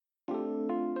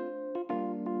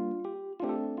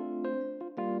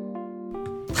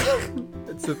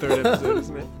It's the third episode,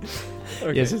 isn't it?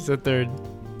 Okay. Yes, it's the third.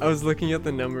 I was looking at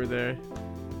the number there.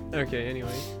 Okay,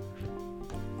 anyway.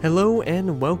 Hello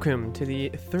and welcome to the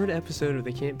third episode of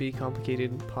the Can't Be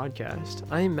Complicated podcast.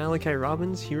 I am Malachi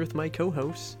Robbins, here with my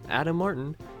co-hosts, Adam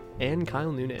Martin and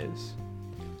Kyle Nunez.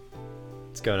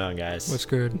 What's going on, guys? What's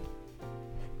good?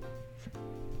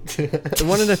 I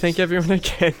wanted to thank everyone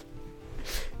again.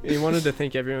 We wanted to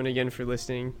thank everyone again for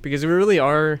listening, because we really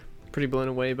are pretty blown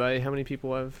away by how many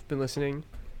people have been listening.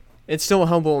 It's still a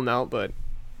humble amount, but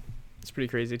it's pretty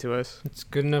crazy to us. It's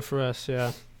good enough for us,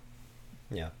 yeah.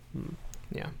 Yeah.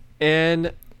 Yeah.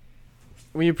 And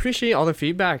we appreciate all the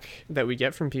feedback that we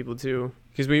get from people too,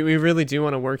 because we really do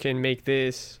want to work and make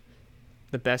this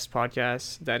the best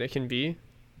podcast that it can be.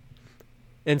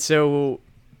 And so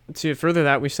to further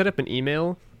that, we set up an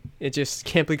email. It just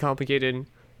can't be complicated.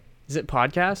 Is it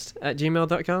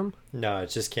podcast@gmail.com? No, it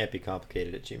just can't be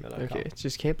complicated at gmail.com. Okay, it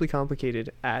just can't be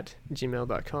complicated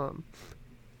 @gmail.com.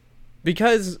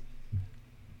 Because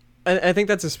I think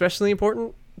that's especially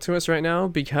important to us right now,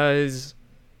 because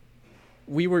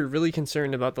we were really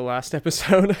concerned about the last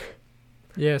episode.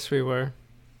 Yes, we were.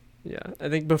 Yeah, I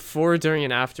think before, during,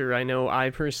 and after, I know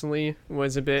I personally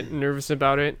was a bit nervous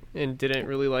about it and didn't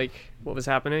really like what was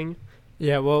happening.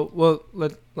 Yeah,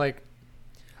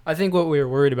 I think what we were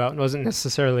worried about wasn't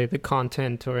necessarily the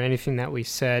content or anything that we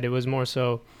said. It was more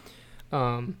so,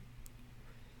 in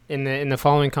the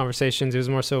following conversations, it was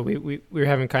more so we were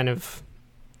having kind of,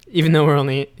 even though we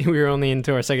were only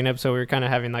into our second episode, we were kind of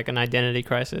having like an identity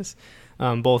crisis,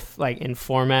 both like in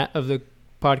format of the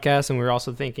podcast, and we were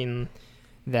also thinking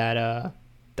that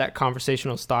that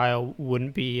conversational style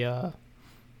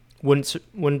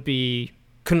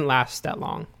couldn't last that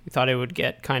long. We thought it would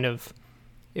get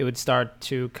it would start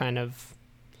to kind of,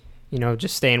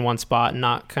 just stay in one spot and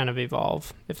not kind of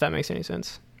evolve, if that makes any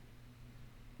sense.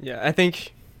 Yeah, I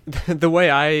think the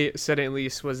way I said it, at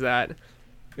least, was that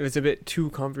it was a bit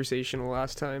too conversational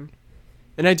last time.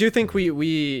 And I do think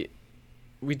we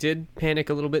did panic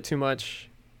a little bit too much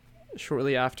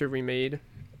shortly after we made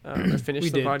or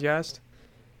finished the podcast.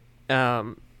 Yeah,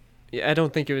 I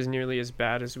don't think it was nearly as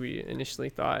bad as we initially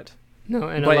thought. No,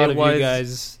 and But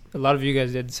a lot of you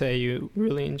guys did say you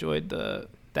really enjoyed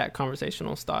that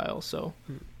conversational style. So,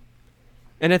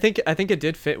 and I think it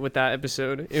did fit with that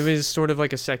episode. It was sort of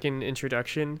like a second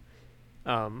introduction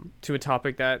to a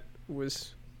topic that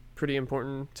was pretty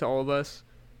important to all of us,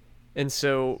 and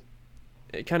so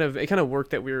it kind of worked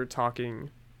that we were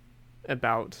talking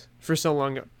about for so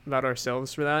long about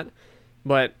ourselves for that.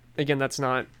 But again, that's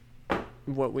not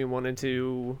what we wanted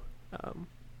to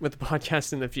with the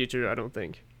podcast in the future, I don't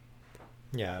think.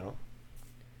 Yeah,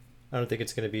 I don't think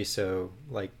it's going to be so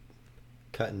like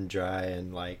cut and dry,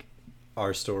 and like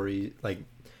our story, like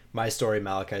my story,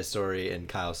 Malachi's story, and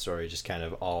Kyle's story just kind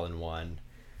of all in one,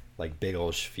 like big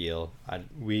old spiel.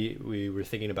 We were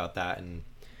thinking about that, and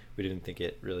we didn't think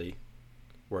it really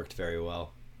worked very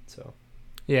well. So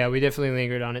yeah, we definitely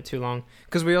lingered on it too long,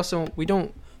 because we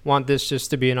don't want this just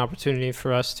to be an opportunity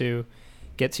for us to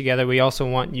get together. We also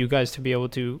want you guys to be able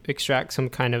to extract some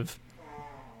kind of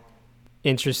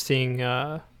interesting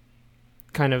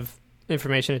kind of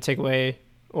information to take away,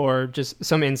 or just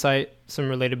some insight, some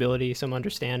relatability, some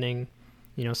understanding,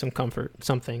 some comfort,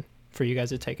 something for you guys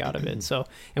to take out of it. So,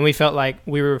 and we felt like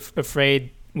we were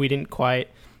afraid we didn't quite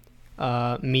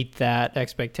meet that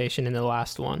expectation in the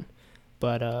last one,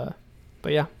 but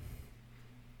yeah.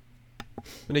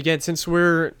 And again, since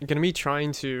we're going to be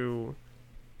trying to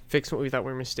fix what we thought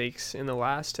were mistakes in the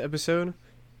last episode,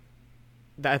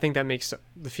 I think that makes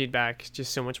the feedback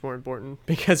just so much more important,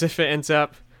 because if it ends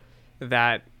up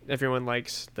that everyone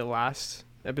likes the last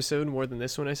episode more than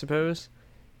this one, I suppose,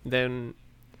 then,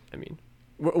 I mean,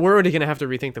 we're already going to have to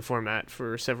rethink the format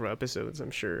for several episodes,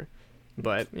 I'm sure.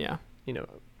 But, yeah,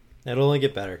 it'll only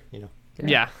get better,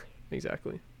 Yeah,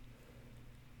 exactly.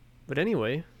 But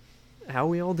anyway, how are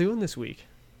we all doing this week?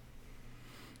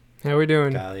 How we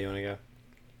doing? Kyle, you want to go?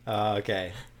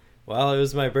 Okay. Well, it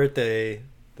was my birthday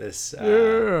this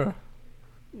Yeah.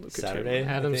 Saturday.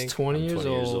 Adam's 20 years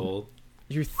old.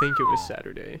 You think it was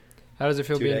Saturday. How does it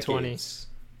feel 2 being decades.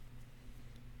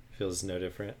 20? Feels no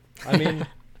different. I mean,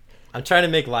 I'm trying to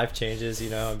make life changes,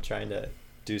 I'm trying to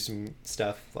do some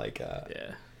stuff like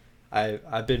Yeah.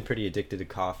 I've been pretty addicted to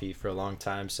coffee for a long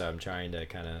time, so I'm trying to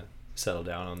kind of settle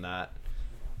down on that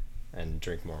and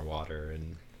drink more water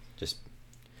and just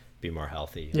be more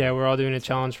healthy. Yeah, we're all doing a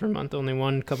challenge for a month. Only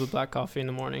 1 cup of black coffee in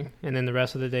the morning, and then the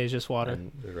rest of the day is just water.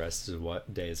 And the rest is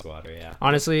water. Yeah.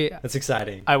 Honestly, That's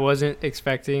exciting. I wasn't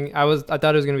expecting. I thought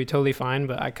it was gonna be totally fine,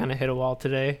 but I kind of hit a wall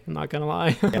today. I'm not gonna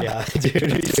lie. Yeah,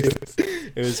 dude.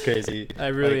 It was crazy. I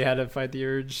really had to fight the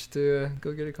urge to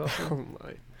go get a coffee. Oh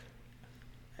my.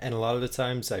 And a lot of the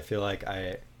times I feel like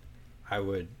I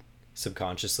would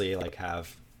subconsciously like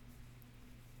have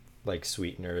like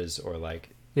sweeteners or like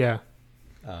Yeah.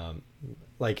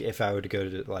 like if I would go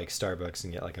to like Starbucks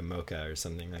and get like a mocha or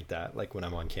something like that, like when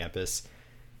I'm on campus,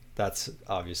 that's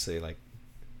obviously like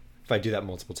if I do that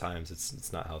multiple times,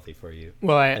 it's not healthy for you.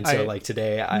 Well, And so like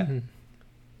today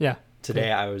yeah.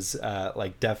 today I was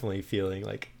like definitely feeling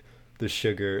like the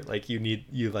sugar, like you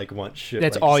like want sugar.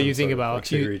 That's like all some you think sort of, about. like,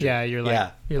 sugary drink. Yeah, you're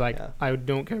like, Yeah. I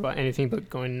don't care about anything but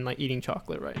going and like eating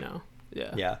chocolate right now.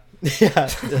 Yeah. Yeah. Yeah.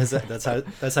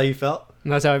 That's how you felt?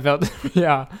 And that's how I felt.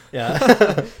 Yeah.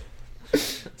 Yeah.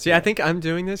 See, I think I'm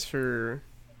doing this for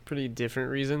pretty different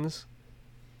reasons.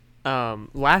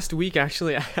 Last week,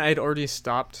 actually, I had already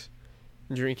stopped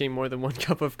drinking more than 1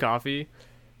 cup of coffee.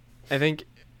 I think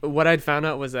what I'd found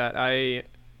out was that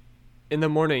in the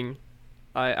morning,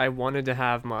 I wanted to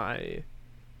have my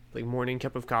like morning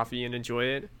cup of coffee and enjoy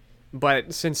it.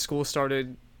 But since school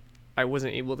started, I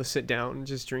wasn't able to sit down and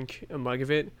just drink a mug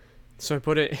of it. So I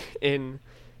put it in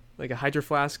like a Hydro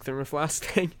Flask, thermoflask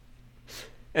thing.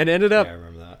 And ended up, Yeah, I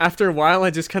remember that. after a while,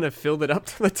 I just kind of filled it up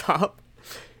to the top.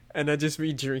 And I'd just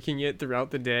be drinking it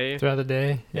throughout the day. Throughout the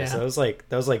day. Yeah, Yeah. so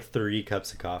that was like 3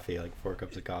 cups of coffee, like 4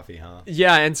 cups of coffee, huh?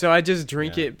 Yeah, and so I just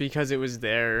drink Yeah. it because it was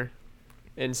there.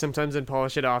 And sometimes I'd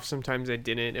polish it off, sometimes I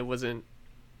didn't. I was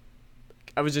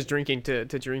just drinking to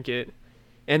drink it.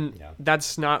 And Yeah.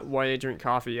 that's not why I drink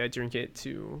coffee. I drink it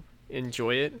to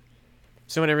enjoy it.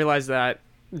 So when I realized that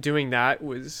doing that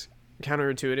was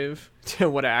counterintuitive to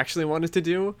what I actually wanted to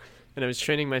do, and I was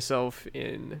training myself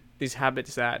in these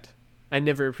habits that I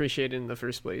never appreciated in the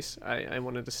first place, I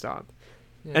wanted to stop.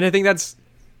 Yeah. And I think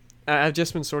I've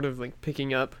just been sort of like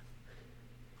picking up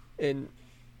and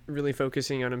really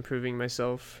focusing on improving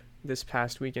myself this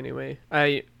past week anyway.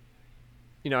 I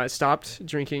stopped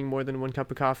drinking more than 1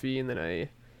 cup of coffee, and then I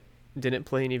didn't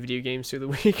play any video games through the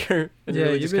week. And Yeah,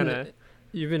 really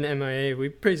you've been MIA. We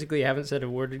basically haven't said a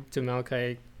word to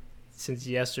Malachi since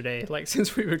yesterday, like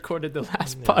since we recorded the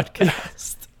last Yeah.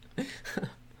 podcast.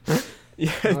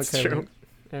 yeah, it's Okay, true.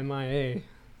 MIA.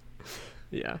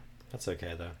 Yeah. That's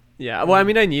okay though. Yeah. Well, I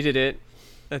mean, I needed it,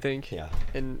 I think. Yeah.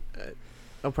 And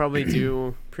I'll probably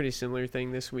do pretty similar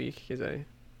thing this week because I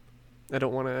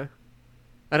don't want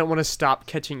to stop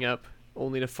catching up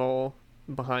only to fall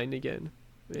behind again.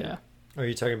 Yeah. Are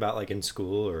you talking about like in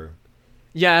school or?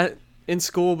 Yeah, in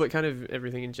school, but kind of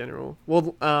everything in general.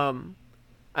 Well,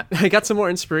 I got some more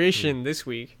inspiration this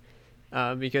week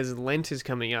because Lent is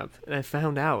coming up, and I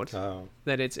found out Oh.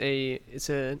 that it's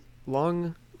a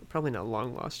long, probably not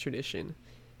long lost tradition,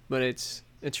 but it's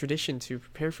a tradition to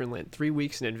prepare for Lent 3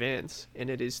 weeks in advance, and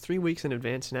it is 3 weeks in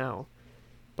advance now.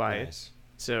 Nice.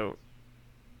 So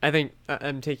I think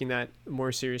I'm taking that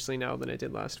more seriously now than I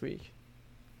did last week.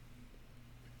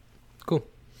 Cool.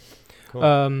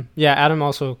 Yeah, Adam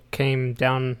also came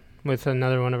down with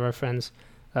another one of our friends.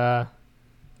 And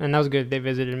that was good. They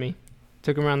visited me.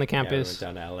 Took him around the Yeah, we went campus.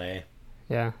 down to LA.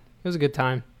 Yeah. It was a good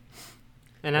time.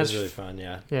 And It as was really fun.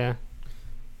 Yeah. yeah.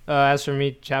 As for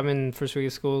me, Chapman first week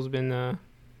of school has been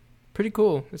pretty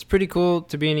cool. It's pretty cool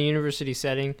to be in a university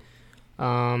setting.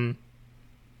 To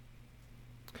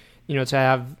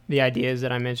have the ideas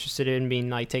that I'm interested in being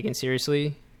like taken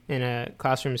seriously in a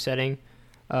classroom setting.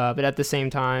 But at the same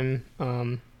time,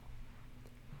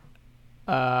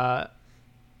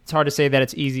 it's hard to say that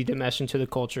it's easy to mesh into the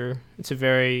culture. It's a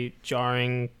very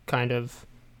jarring kind of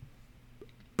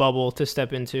bubble to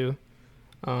step into.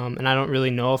 And I don't really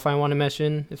know if I want to mesh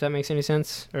in, if that makes any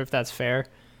sense, or if that's fair.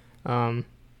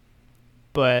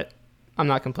 But I'm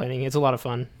not complaining. It's a lot of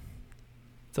fun.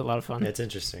 It's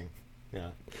interesting.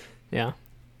 Yeah. Yeah.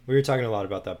 We were talking a lot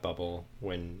about that bubble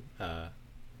when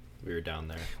we were down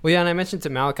there. Well, yeah, and I mentioned to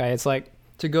Malachi, it's like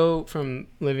to go from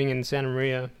living in Santa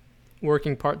Maria,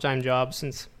 working part-time jobs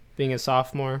since being a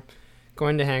sophomore,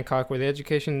 going to Hancock where the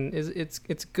education it's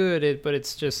good, but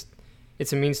it's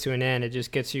a means to an end. It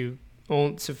just gets you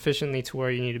sufficiently to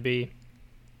where you need to be.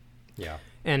 Yeah.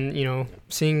 And,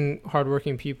 seeing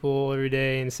hardworking people every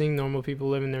day and seeing normal people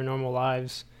living their normal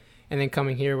lives, and then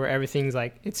coming here where everything's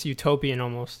like, it's utopian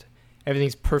almost.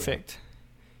 Everything's perfect.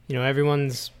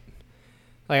 Everyone's,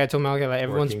 like I told Malachi, like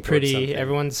everyone's Working towards pretty, something.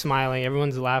 everyone's smiling,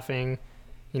 everyone's laughing.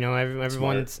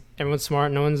 Everyone's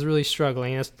smart. No one's really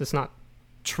struggling. That's not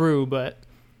true, but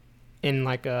in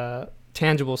like a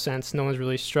tangible sense. No one's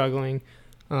really struggling,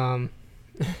 and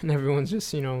everyone's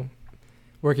just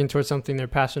working towards something they're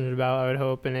passionate about. I would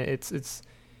hope, and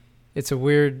it's a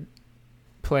weird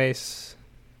place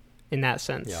in that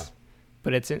sense. Yeah.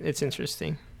 But it's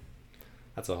interesting.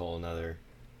 That's a whole nother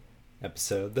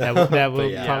episode. That will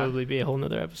yeah. probably be a whole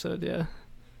nother episode. Yeah.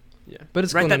 Yeah. But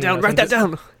it's write cool that down. Write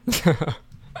nonetheless. that down.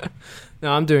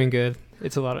 No, I'm doing good.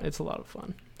 It's a lot of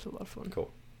fun. It's a lot of fun.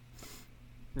 Cool.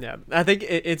 Yeah, I think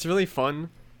it's really fun.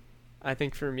 I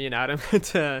think for me and Adam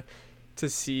to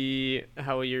see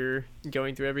how you're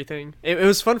going through everything. It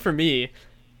was fun for me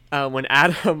when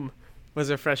Adam was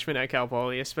a freshman at Cal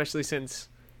Poly, especially since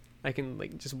I can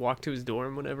like just walk to his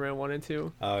dorm whenever I wanted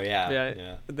to. Oh yeah.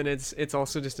 Yeah. But then it's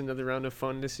also just another round of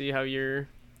fun to see how you're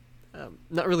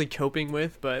not really coping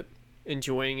with, but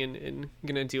enjoying and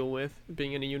gonna deal with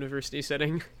being in a university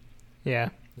setting. Yeah.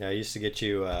 Yeah, I used to get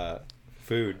you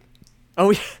food Oh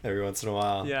yeah. every once in a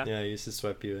while. Yeah. Yeah, I used to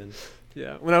sweep you in.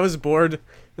 Yeah. When I was bored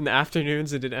in the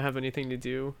afternoons and didn't have anything to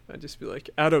do, I'd just be like,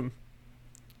 Adam,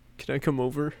 can I come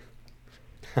over?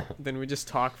 Then we just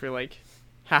talk for like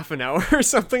half an hour or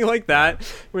something like that.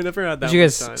 We never had that Would you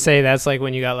much guys time. say that's like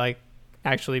when you got like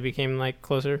actually became like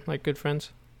closer, like good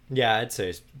friends? Yeah, I'd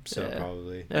say so, Yeah.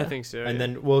 probably. I think so. And yeah.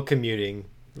 then we'll commuting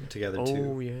together Oh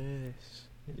too. yes.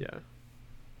 Yeah.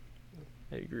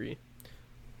 I agree.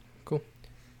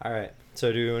 All right.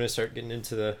 So do we want to start getting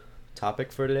into the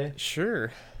topic for today?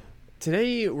 Sure.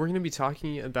 Today we're going to be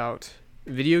talking about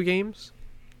video games,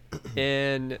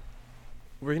 and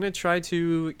we're going to try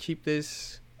to keep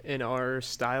this in our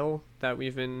style that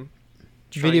we've been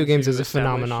Video trying games to as a establish.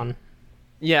 phenomenon.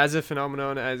 Yeah, as a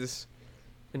phenomenon, as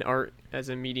an art, as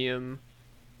a medium,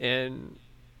 and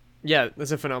yeah,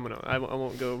 as a phenomenon. I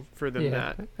won't go further than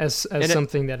Yeah, that. as And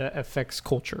something that affects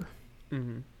culture.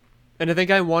 Mm-hmm. And I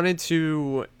think I wanted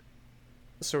to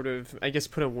sort of, I guess,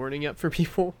 put a warning up for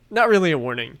people. Not really a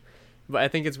warning, but I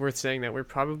think it's worth saying that we're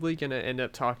probably going to end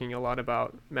up talking a lot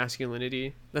about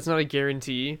masculinity. That's not a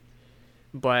guarantee,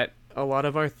 but a lot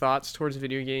of our thoughts towards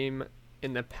video games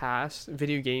in the past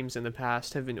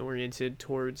have been oriented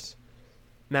towards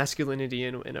masculinity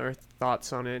and our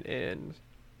thoughts on it and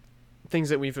things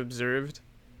that we've observed.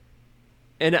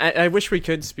 And I wish we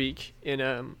could speak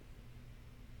in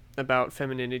about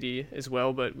femininity as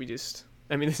well, but this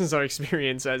is our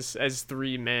experience as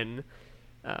three men.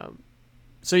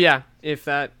 So yeah, if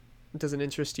that doesn't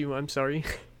interest you, I'm sorry.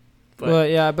 But Well,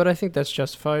 yeah, but I think that's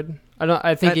justified.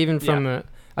 I think even from yeah.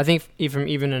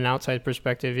 even an outside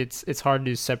perspective, it's hard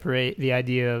to separate the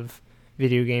idea of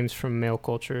video games from male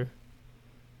culture.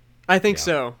 I think Yeah.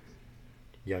 so.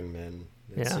 Young men.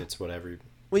 Yeah. It's whatever.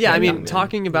 Well, yeah, Yeah, I mean, young men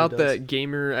talking really about the does.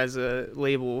 gamer as a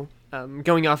label,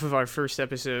 going off of our first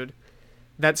episode,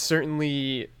 that's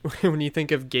certainly, when you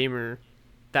think of gamer,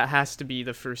 that has to be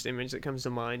the first image that comes to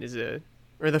mind the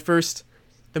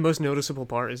most noticeable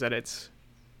part is that it's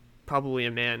probably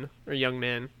a man or young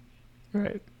man.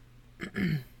 Right.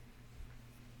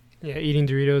 Yeah, eating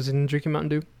Doritos and drinking Mountain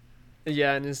Dew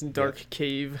Yeah, in his dark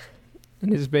cave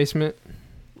in his basement.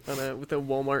 with a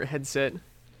Walmart headset.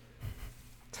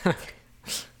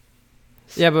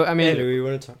 Yeah, but I mean, do we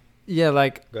want to talk? yeah,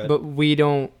 like, Go ahead. but we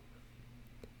don't.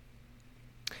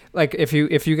 Like, if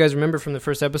you guys remember from the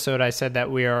first episode, I said that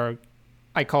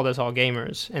I called us all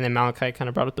gamers, and then Malachi kind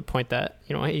of brought up the point that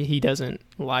he doesn't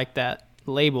like that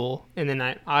label, and then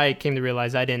I came to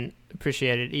realize I didn't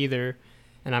appreciate it either,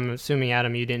 and I'm assuming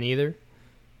Adam, you didn't either.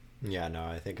 Yeah, no,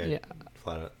 I think I Yeah.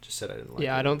 flat out just said I didn't like it.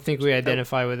 Yeah, I don't think we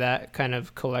identify with that kind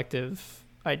of collective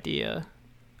idea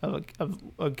of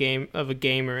a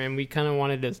gamer, and we kind of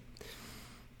wanted to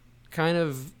kind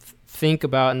of think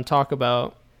about and talk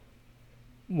about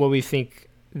what we think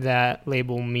that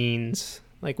label means,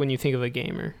 like when you think of a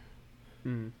gamer.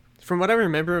 From what I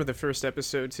remember of the first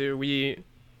episode too,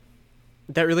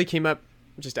 that really came up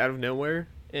just out of nowhere,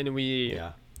 and we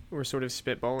Yeah. were sort of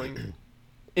spitballing.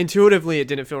 Intuitively, it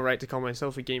didn't feel right to call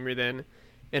myself a gamer then,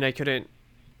 and I couldn't.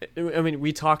 I mean,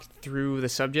 we talked through the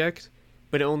subject,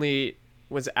 but it only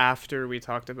was after we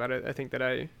talked about it, I think, that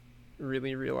I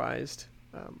really realized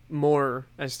more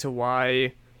as to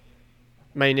why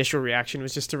my initial reaction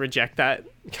was just to reject that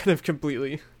kind of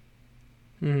completely.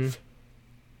 Mm-hmm.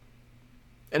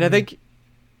 And I think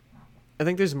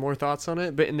there's more thoughts on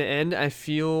it, but in the end, I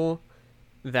feel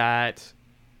that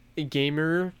a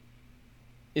gamer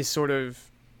is sort of,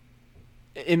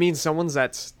 it means someone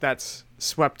that's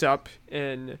swept up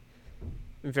and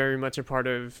very much a part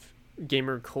of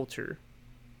gamer culture.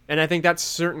 And I think that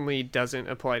certainly doesn't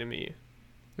apply to me.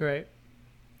 Right.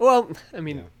 Well, I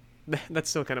mean, Yeah. that's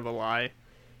still kind of a lie,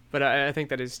 but I think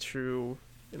that is true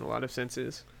in a lot of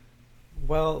senses.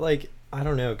 Well, like, I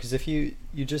don't know, because if you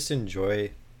just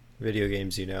enjoy video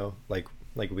games, like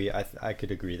I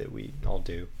could agree that we all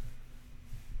do.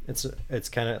 It's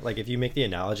kind of like if you make the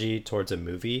analogy towards a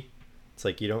movie, it's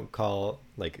like you don't call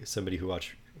like somebody who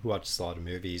watches a lot of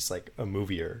movies like a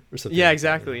movier or something. Yeah, like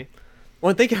exactly.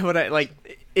 Well, think about it. Like,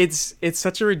 it's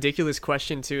such a ridiculous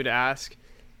question too to ask.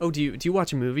 Oh, do you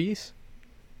watch movies?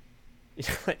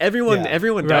 Everyone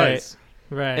Right. does.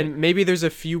 Right. And maybe there's a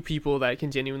few people that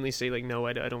can genuinely say like, no,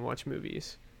 I don't watch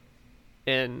movies.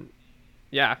 And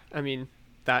yeah, I mean,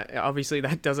 that obviously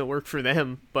that doesn't work for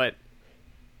them. But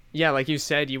yeah, like you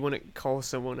said, you wouldn't call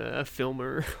someone a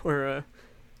filmer or a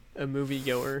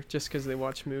moviegoer just because they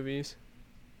watch movies.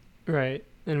 Right.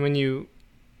 And when you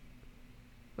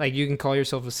can call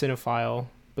yourself a cinephile,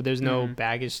 but there's no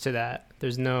baggage to that.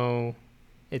 There's no,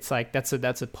 it's like that's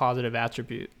a positive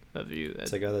attribute of you.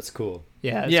 It's like, oh, that's cool.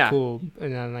 Yeah, it's cool.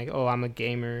 And then like, oh, I'm a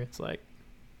gamer. It's like,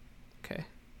 okay.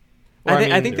 Or,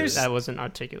 I think there's that wasn't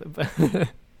articulate, but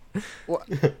well,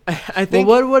 I think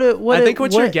what I think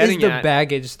what you're getting is the at,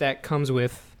 baggage that comes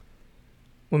with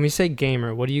when we say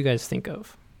gamer. What do you guys think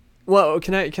of? well,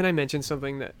 can I mention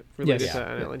something that related Yes. to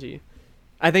that analogy?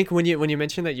 I think when you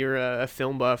mention that you're a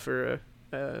film buff or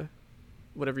a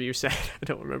whatever you said, I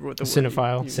don't remember what the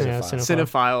Cinephile. word you said. Yeah,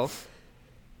 Cinephile.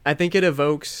 I think it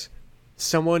evokes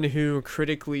someone who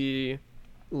critically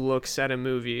looks at a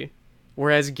movie,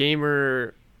 whereas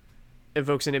gamer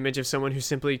evokes an image of someone who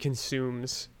simply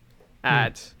consumes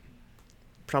at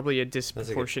probably a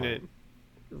disproportionate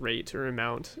rate or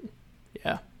amount.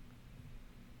 Yeah.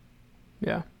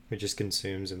 Yeah. Who just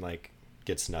consumes and like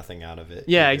gets nothing out of it.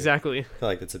 Yeah, either. exactly. I feel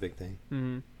like that's a big thing.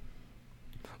 Mm-hmm.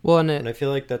 Well, and I feel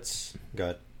like that's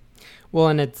good. Well,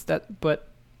 and it's that, but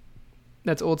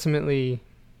that's ultimately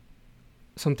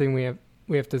something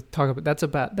we have to talk about.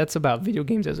 That's about video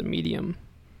games as a medium,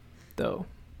 though.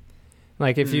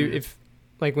 Like if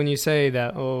when you say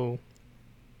that, oh,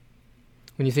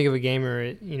 when you think of a gamer,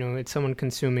 it's someone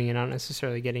consuming and not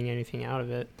necessarily getting anything out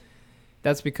of it.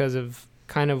 That's because of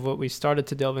kind of what we started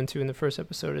to delve into in the first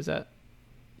episode, is that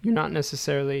you're not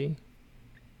necessarily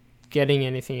getting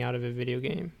anything out of a video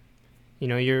game.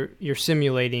 You're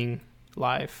simulating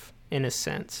life in a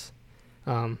sense.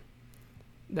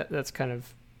 That's kind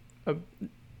of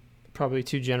probably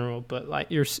too general, but like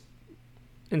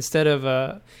instead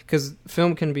of because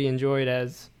film can be enjoyed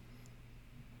as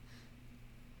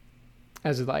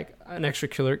like an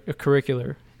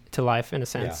extracurricular to life in a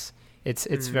sense.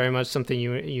 It's very much something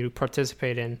you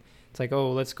participate in. It's like,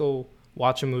 oh, let's go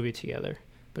watch a movie together.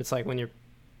 But it's like when you're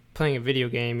playing a video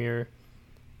game,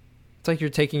 it's like you're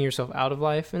taking yourself out of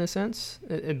life in a sense,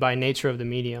 by nature of the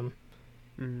medium.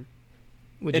 Mm-hmm.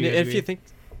 Would and you if agree? you think,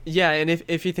 yeah, and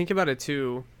if you think about it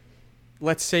too,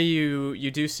 let's say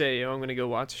you do say, oh, I'm gonna go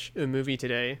watch a movie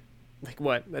today. Like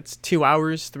what? That's 2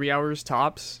 hours, 3 hours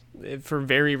tops for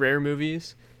very rare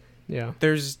movies. Yeah.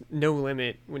 There's no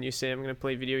limit when you say I'm going to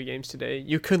play video games today.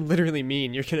 You could literally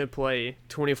mean you're going to play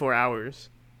 24 hours.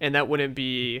 And that wouldn't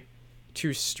be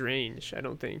too strange, I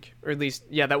don't think. Or at least,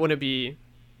 yeah, that wouldn't be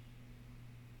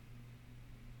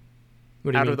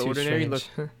What do you out mean of the too ordinary. strange?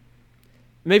 Look,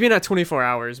 maybe not 24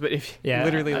 hours, but if Yeah,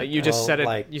 literally like you just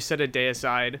well, you set a day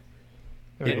aside.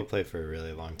 People Right. play for a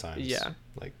really long time. Yeah.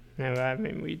 Like, No, I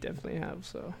mean we definitely have.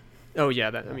 So Oh yeah,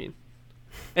 I mean,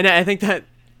 and I think that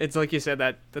it's like you said,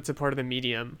 that's a part of the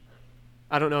medium.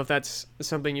 I don't know if that's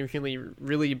something you can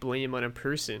really blame on a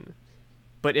person,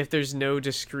 but if there's no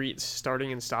discrete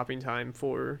starting and stopping time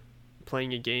for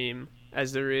playing a game,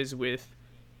 as there is with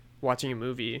watching a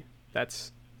movie,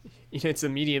 that's it's the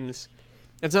medium's.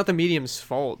 It's not the medium's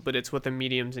fault, but it's what the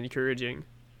medium's encouraging.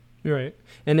 right,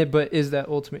 but is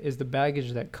the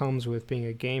baggage that comes with being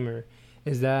a gamer?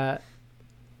 Is that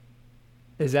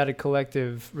a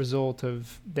collective result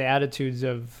of the attitudes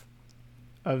of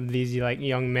these like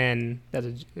young men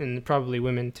and probably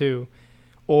women too,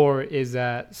 or is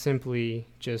that simply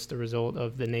just a result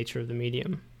of the nature of the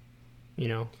medium?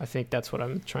 I think that's what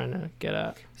I'm trying to get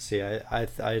at. see, I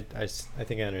think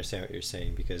I understand what you're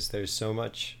saying, because there's so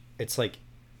much. It's like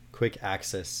quick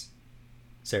access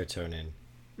serotonin,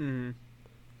 Mm-hmm.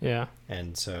 Yeah,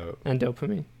 and so and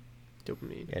dopamine.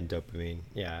 dopamine.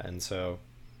 Yeah, and so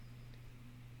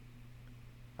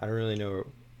I don't really know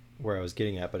where I was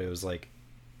getting at, but it was like,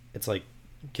 it's like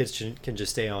kids can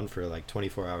just stay on for like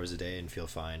 24 hours a day and feel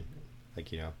fine,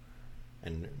 like,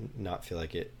 and not feel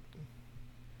like it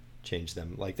changed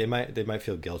them. Like they might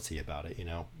feel guilty about it,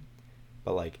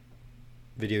 but like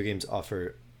video games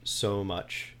offer so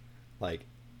much, like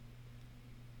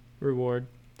Reward.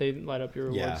 They light up your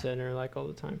reward Yeah. center like all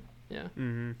the time. Yeah.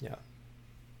 Mm-hmm. yeah.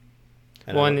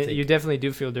 And Well, I and don't think, you definitely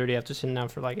do feel dirty after sitting down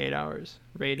for like 8 hours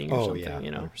raiding or Oh, something. yeah,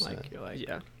 You know, 100%. like you're like,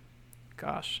 Yeah.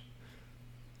 gosh.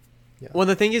 yeah. Well,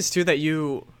 the thing is too that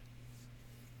you,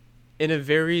 in a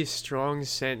very strong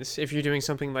sense, if you're doing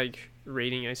something like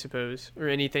raiding, I suppose, or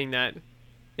anything that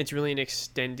it's really an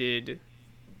extended,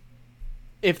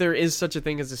 if there is such a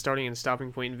thing as a starting and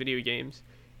stopping point in video games,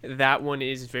 that one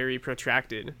is very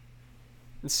protracted.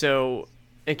 And so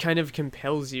it kind of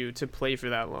compels you to play for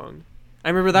that long. I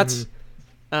remember that's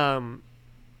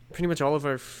pretty much all of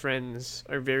our friends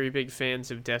are very big fans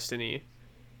of Destiny.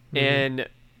 Mhm. And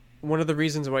one of the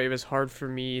reasons why it was hard for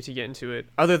me to get into it,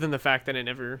 other than the fact that I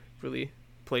never really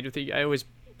played with you, I always,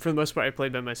 for the most part, I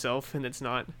played by myself, and it's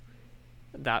not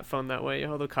that fun that way,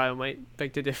 although Kyle might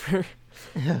beg to differ.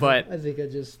 But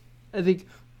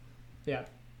yeah,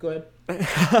 go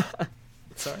ahead.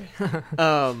 Sorry.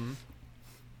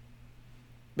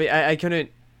 But I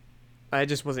couldn't, I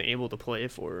just wasn't able to play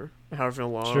for however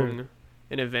long Sure.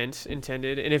 an event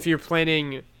intended. And if you're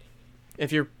planning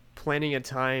a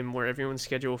time where everyone's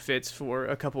schedule fits for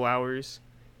a couple hours,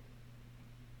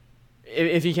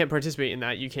 if you can't participate in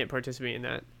that, you can't participate in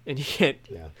that, and you can't.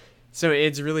 Yeah. So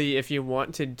it's really, if you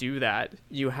want to do that,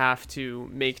 you have to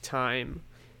make time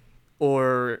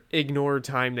or ignore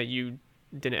time that you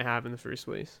didn't have in the first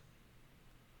place.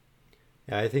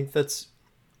 Yeah, I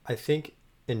think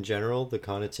in general, the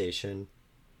connotation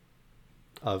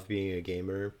of being a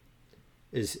gamer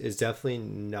is definitely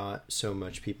not so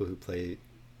much people who play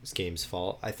games'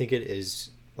 fault. I think it is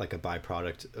like a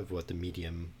byproduct of what the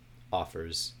medium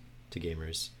offers to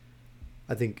gamers.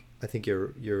 I think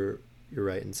you're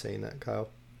right in saying that, Kyle.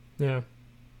 Yeah.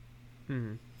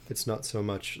 Hmm. It's not so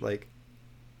much like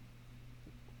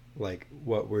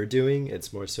what we're doing,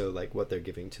 it's more so like what they're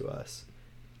giving to us.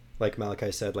 Like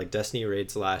Malachi said, like Destiny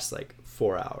raids last like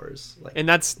 4 hours. Like, And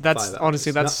that's 5 honestly,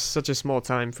 hours. that's such a small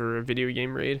time for a video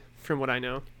game raid, from what I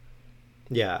know.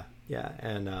 Yeah,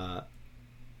 and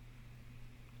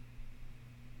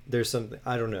there's something,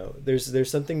 I don't know. There's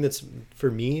something that's,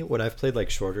 for me, when I've played like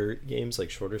shorter games,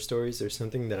 like shorter stories, there's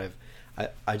something that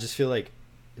I just feel like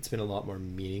it's been a lot more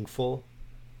meaningful.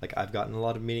 Like I've gotten a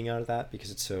lot of meaning out of that because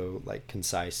it's so like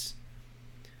concise,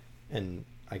 and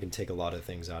I can take a lot of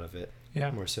things out of it.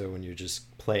 Yeah. More so when you're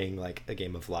just playing like a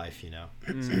game of life, you know.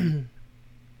 Mm.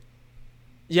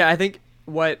 Yeah, I think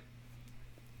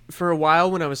for a while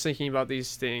when I was thinking about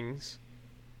these things,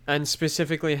 and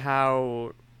specifically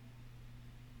how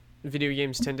video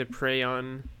games tend to prey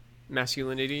on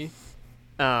masculinity,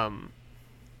 I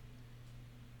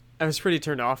was pretty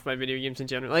turned off by video games in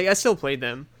general. Like, I still played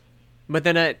them, but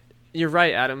then you're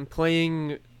right, Adam,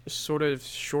 playing sort of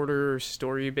shorter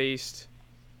story-based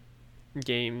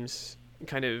games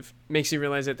kind of makes you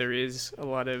realize that there is a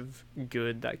lot of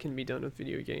good that can be done with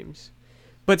video games.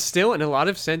 But still, in a lot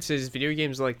of senses, video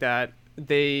games like that,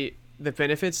 the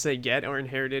benefits they get are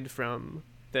inherited from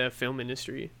the film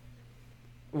industry.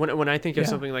 When I think of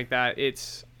something like that,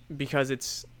 it's because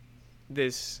it's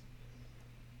this,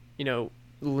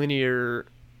 linear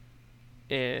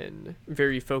and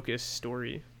very focused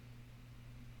story.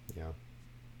 Yeah.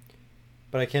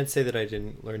 But I can't say that I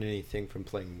didn't learn anything from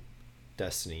playing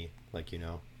Destiny,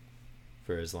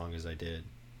 for as long as I did.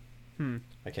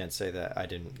 I can't say that I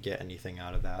didn't get anything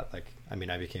out of that. Like, I mean,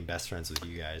 I became best friends with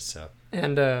you guys, so.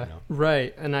 And,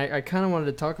 right. And I kind of wanted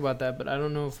to talk about that, but I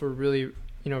don't know if we're really,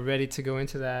 ready to go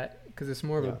into that, because it's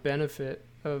more of a benefit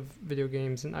of video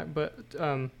games. But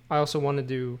I also wanted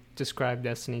to describe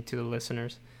Destiny to the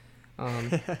listeners,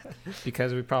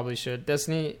 because we probably should.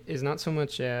 Destiny is not so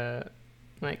much you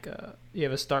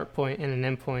have a start point and an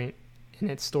end point, and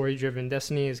it's story driven.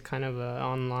 Destiny is kind of an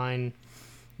online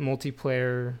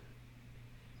multiplayer.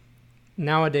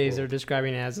 Nowadays, they're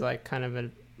describing it as like kind of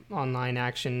an online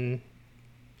action,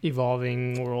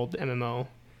 evolving world MMO,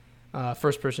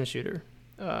 first person shooter.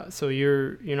 So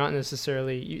you're not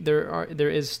necessarily there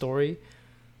is story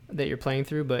that you're playing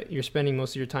through, but you're spending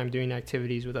most of your time doing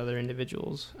activities with other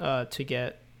individuals to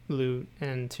get loot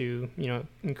and to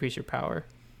increase your power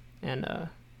and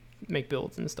make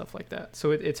builds and stuff like that.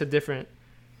 So it's a different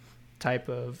type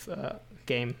of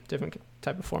game, different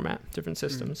type of format, different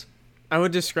systems. I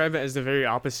would describe it as the very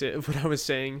opposite of what I was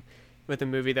saying with a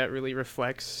movie that really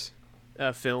reflects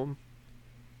film.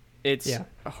 It's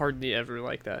hardly ever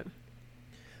like that.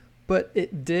 But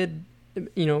it did,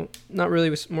 not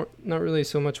really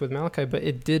so much with Malachi, but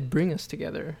it did bring us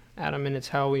together, Adam, and it's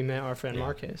how we met our friend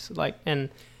Marcus. And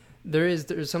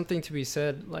there's something to be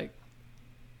said. Like,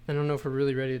 I don't know if we're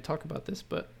really ready to talk about this,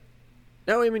 but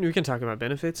no, I mean, we can talk about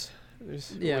benefits.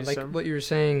 Like what you were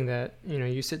saying, that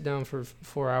you sit down for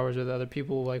 4 hours with other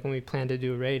people, like when we plan to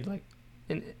do a raid, like,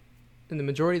 and the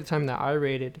majority of the time that I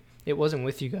raided, it wasn't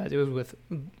with you guys. It was with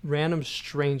random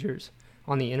strangers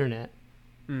on the internet.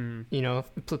 Mm. You know,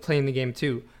 playing the game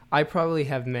too. I probably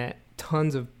have met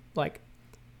tons of, like,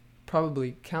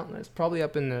 probably countless, probably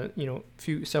up in the, you know,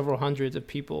 several hundreds of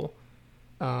people,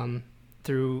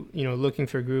 through, you know, looking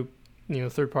for group, you know,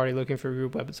 third party looking for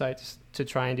group websites to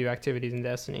try and do activities in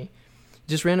Destiny.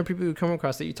 Just random people you come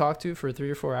across that you talk to for 3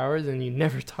 or 4 hours and you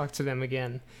never talk to them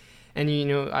again. And, you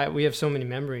know, we have so many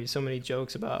memories, so many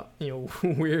jokes about, you know,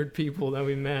 weird people that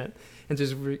we met and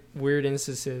just weird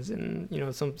instances and, you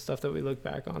know, some stuff that we look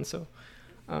back on. So,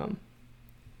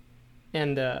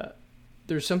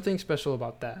 there's something special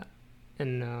about that.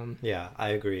 And, Yeah, I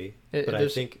agree. But I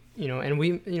think, you know, and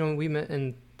we met,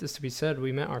 and just to be said,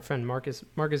 we met our friend Marcus.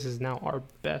 Marcus is now our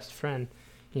best friend.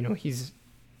 You know, he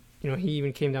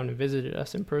even came down and visited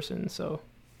us in person. So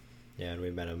yeah, and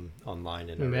we met him online.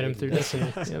 And we met him through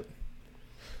Destiny. Yep.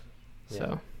 Yeah.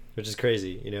 So, which is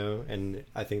crazy, you know, and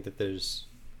I think that there's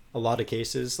a lot of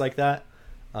cases like that.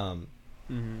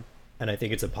 Mm-hmm. And I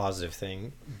think it's a positive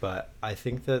thing, but I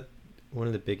think that one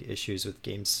of the big issues with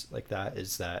games like that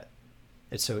is that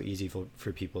it's so easy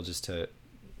for people just to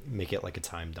make it like a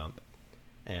time dump.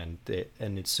 And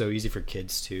it's so easy for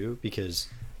kids too, because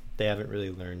they haven't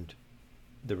really learned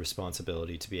the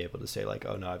responsibility to be able to say like,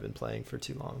 oh no, I've been playing for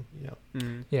too long, you know?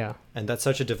 Mm-hmm. yeah. And that's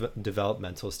such a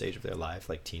developmental stage of their life,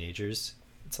 like teenagers.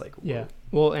 It's like, whoa. Yeah.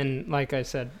 Well, and like I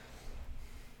said,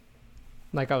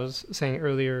 like I was saying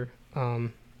earlier,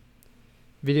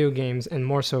 video games, and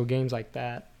more so games like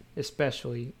that,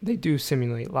 especially, they do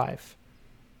simulate life.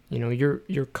 You know,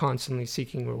 you're constantly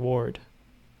seeking reward.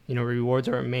 You know, rewards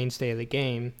are a mainstay of the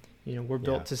game. You know, we're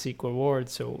built to seek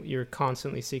rewards, so you're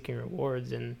constantly seeking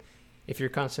rewards, and if you're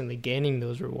constantly gaining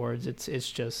those rewards,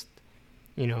 it's just,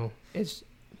 you know, it's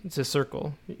a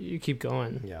circle. You keep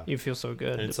going. Yeah. You feel so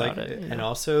good And it's about like, it. and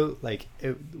also like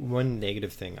one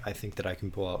negative thing I think that I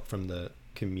can pull out from the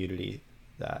community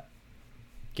that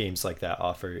games like that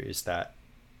offer is that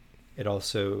it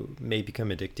also may become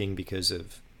addicting because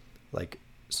of like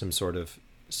some sort of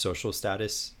social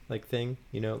status like thing,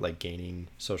 you know, like gaining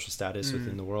social status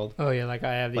within the world. Oh yeah, like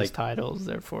I have these Like, titles,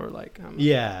 therefore like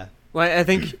yeah. Well, I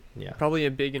think Yeah. probably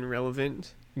a big and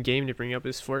relevant game to bring up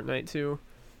is Fortnite too.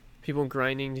 People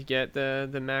grinding to get the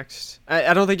maxed.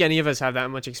 I don't think any of us have that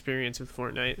much experience with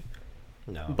Fortnite,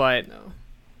 No. but no.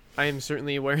 I am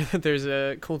certainly aware that there's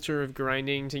a culture of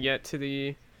grinding to get to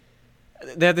the.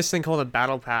 They have this thing called a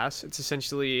battle pass. It's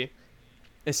essentially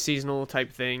a seasonal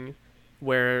type thing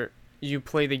where you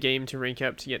play the game to rank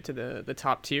up to get to the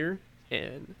top tier,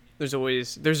 and there's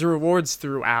rewards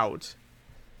throughout,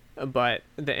 but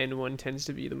the end one tends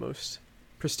to be the most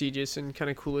prestigious and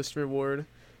kind of coolest reward.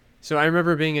 So I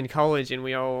remember being in college and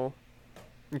we all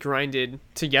grinded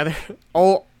together.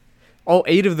 All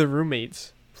 8 of the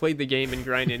roommates played the game and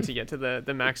grinded to get to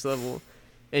the max level.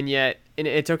 And yet,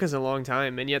 it took us a long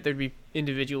time, and yet there'd be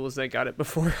individuals that got it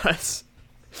before us.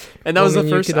 And that was the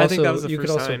first. I think that was the you first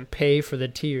could also time. pay for the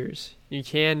tiers. You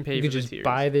can pay You for could the just tiers.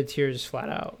 buy the tiers flat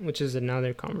out, which is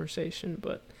another conversation.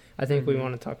 But I think we Mhm.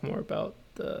 want to talk more about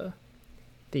the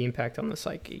impact on the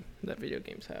psyche that video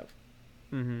games have.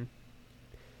 Mm-hmm.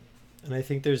 And I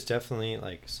think there's definitely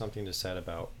like something to said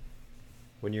about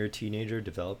when you're a teenager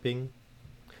developing.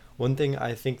 One thing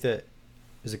I think that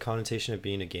is a connotation of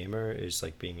being a gamer is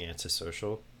like being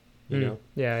antisocial, you know?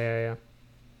 Yeah.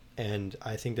 And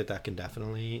I think that can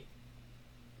definitely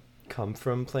come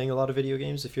from playing a lot of video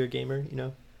games if you're a gamer, you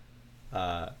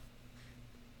know?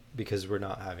 Because we're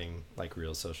not having like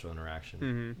real social interaction.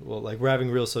 Mm-hmm. Well, like we're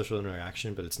having real social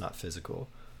interaction, but it's not physical.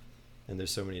 And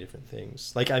there's so many different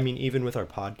things. Like, I mean, even with our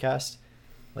podcast,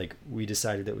 like we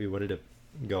decided that we wanted to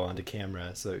go onto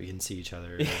camera so that we can see each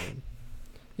other. And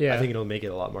Yeah. I think it'll make it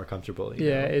a lot more comfortable. You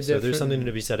Yeah, know? it So there's something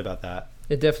definitely- to be said about that.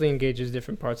 It definitely engages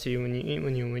different parts of you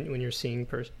when you're seeing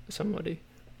somebody.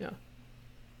 Yeah.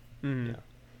 Mm-hmm. Yeah.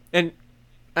 And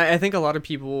I think a lot of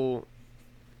people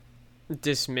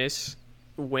dismiss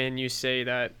when you say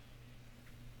that,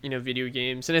 you know, video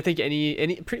games, and I think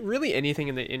really anything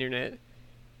in the internet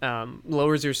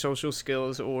lowers your social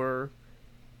skills, or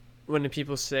when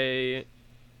people say,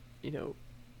 you know,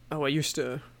 oh, I used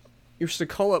to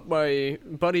call up my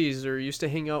buddies or used to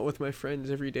hang out with my friends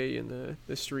every day in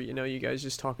the street, you know, you guys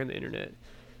just talk on the internet.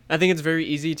 I think it's very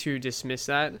easy to dismiss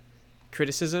that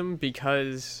criticism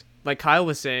because, like Kyle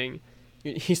was saying,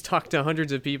 he's talked to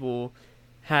hundreds of people,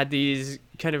 had these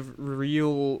kind of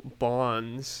real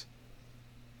bonds,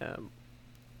 and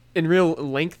real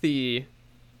lengthy,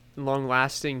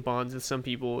 long-lasting bonds with some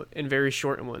people, and very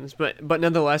short ones. But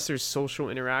nonetheless, there's social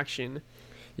interaction.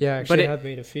 Yeah, actually, But it- I've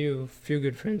made a few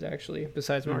good friends actually,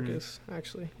 besides Mhm. Marcus.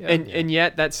 Actually, yeah. and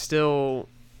yet that's still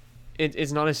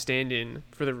it's not a stand-in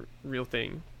for the real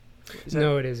thing. Is that-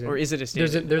 No, it isn't. or is it a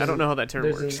stand-in? there's I don't a- know how that term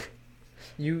there's works.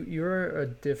 You're a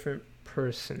different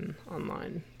person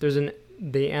online. There's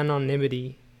the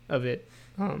anonymity of it,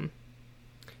 and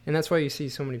that's why you see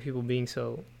so many people being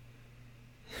so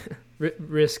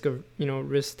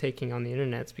risk taking on the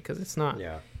internet. It's because it's not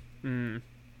Yeah. Mm.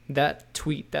 that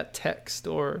tweet, that text,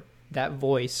 or that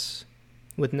voice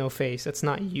with no face. That's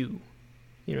not you.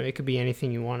 You know, it could be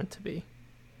anything you want it to be.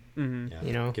 Hmm. Yeah.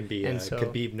 You know, It could be and so-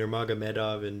 Khabib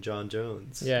Nurmagomedov and John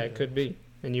Jones. Yeah, it could be,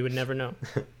 and you would never know.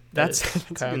 That's, That that's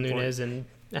it's a Kyle good point. Nunez and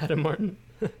Adam Martin.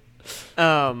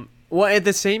 Well, at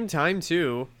the same time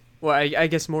too. Well, I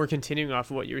guess more continuing off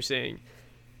of what you were saying,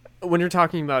 when you're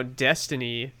talking about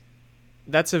Destiny,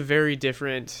 that's a very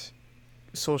different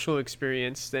social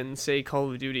experience than say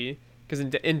Call of Duty. Because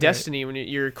in Destiny, when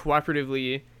you're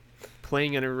cooperatively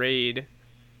playing in a raid,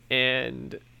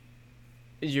 and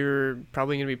you're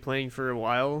probably going to be playing for a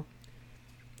while,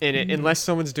 and Mhm. unless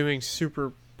someone's doing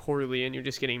super poorly and you're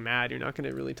just getting mad, you're not going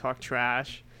to really talk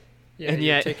trash. Yeah, And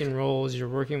you're yet- taking roles, you're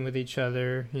working with each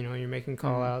other. You know, you're making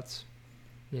call outs.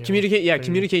 You know, putting-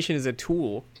 Communication is a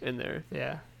tool in there.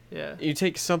 Yeah, yeah. You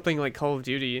take something like Call of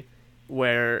Duty,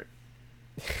 where,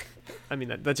 I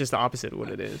mean, that's just the opposite of what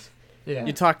it is. Yeah.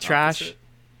 You talk trash. Opposite.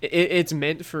 It's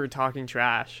meant for talking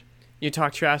trash. You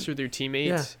talk trash with your teammates.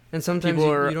 Yeah, and sometimes People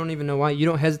are- you don't even know why. You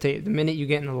don't hesitate. The minute you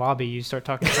get in the lobby, you start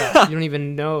talking trash. You don't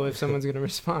even know if someone's going to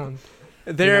respond.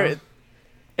 There, You know?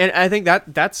 and I think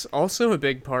that's also a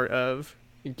big part of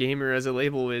gamer as a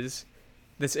label is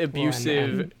this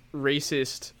abusive,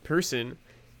 racist person,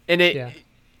 and Yeah.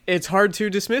 it's hard to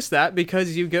dismiss that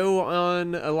because you go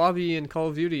on a lobby in Call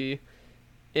of Duty,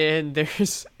 and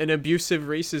there's an abusive,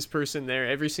 racist person there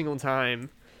every single time,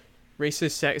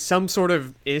 racist, some sort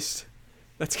of ist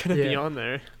that's gonna be Yeah. on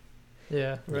there,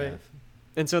 Yeah, right.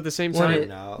 and so at the same Well, time, it-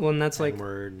 well, and that's like,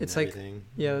 N-word and it's like- everything.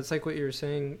 yeah, it's like what you were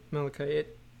saying, Malachi.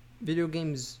 Video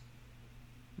games,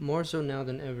 more so now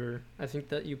than ever, I think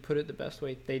that you put it the best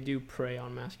way. They do prey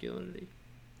on masculinity.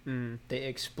 They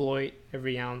exploit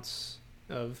every ounce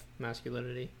of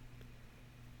masculinity.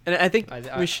 and I think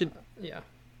I we should. Yeah.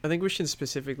 I think we should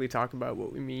specifically talk about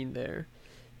what we mean there,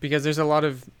 because there's a lot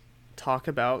of talk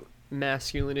about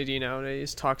masculinity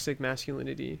nowadays, toxic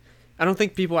masculinity. I don't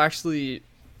think people actually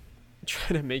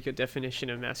try to make a definition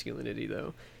of masculinity,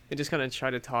 though. They just kind of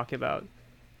try to talk about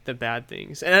the bad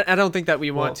things. And I don't think that we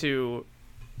want to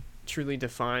truly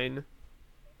define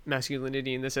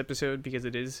masculinity in this episode, because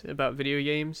it is about video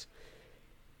games.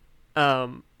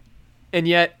 And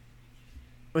yet,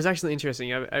 it was actually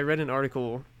interesting. I read an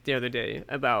article the other day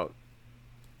about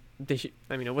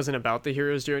it wasn't about the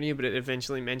hero's journey, but it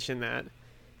eventually mentioned that,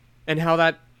 and how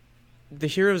that the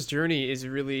hero's journey is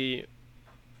really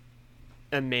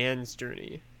a man's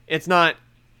journey. It's not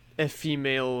a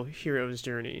female hero's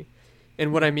journey.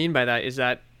 And what I mean by that is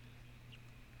that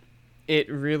it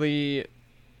really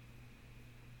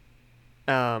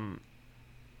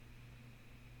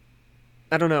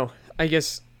I don't know. I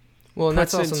guess Well, and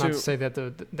that's puts also not into- to say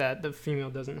that the female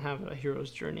doesn't have a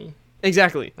hero's journey.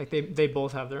 exactly. Like they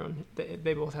both have their own.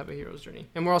 They both have a hero's journey,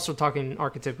 and we're also talking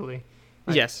archetypally,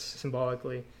 like, Yes.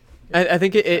 symbolically. I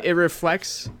think it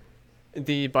reflects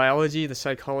the biology, the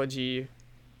psychology,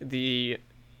 I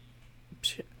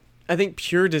think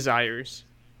pure desires,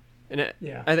 and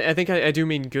Yeah. I think I do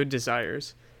mean good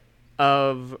desires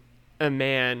of a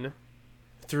man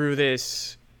through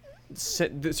this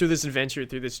adventure,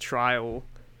 through this trial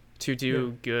to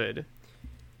do good.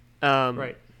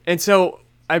 Right. And so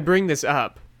I bring this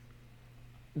up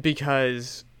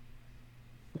because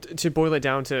to boil it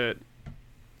down to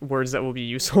words that will be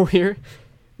useful here,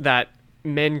 that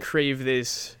men crave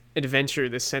this adventure,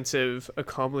 this sense of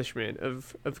accomplishment,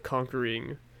 of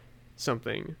conquering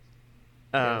something.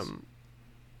 Yes.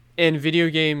 And video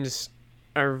games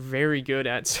are very good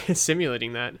at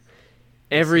simulating that.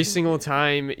 Every single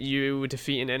time you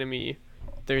defeat an enemy,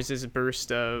 there's this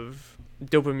burst of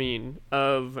dopamine,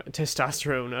 of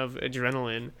testosterone, of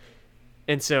adrenaline.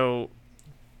 And so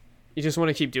you just want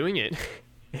to keep doing it.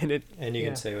 And you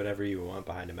can say whatever you want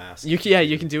behind a mask. you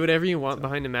can do whatever you want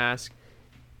behind a mask.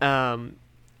 And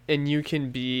you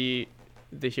can be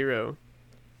the hero.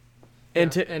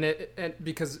 And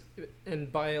because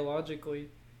biologically,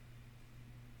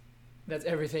 that's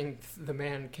everything the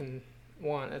man can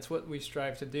want. That's what we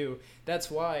strive to do.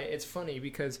 That's why it's funny,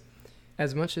 because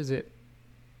as much as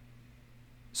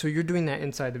so you're doing that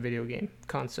inside the video game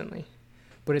constantly,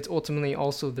 but it's ultimately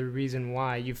also the reason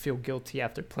why you feel guilty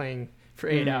after playing for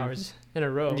 8 hours in a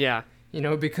row. yeah.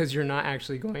 because you're not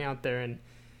actually going out there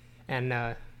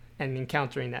and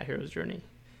encountering that hero's journey.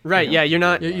 Right. Yeah. You're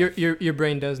not. Your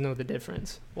brain does know the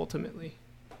difference ultimately.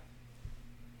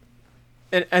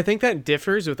 And I think that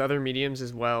differs with other mediums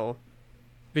as well,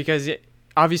 because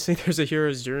obviously there's a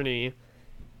hero's journey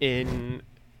in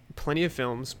plenty of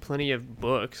films, plenty of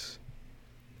books,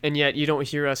 and yet you don't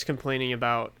hear us complaining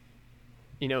about,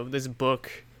 this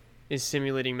book is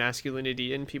simulating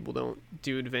masculinity and people don't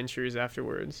do adventures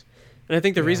afterwards. And I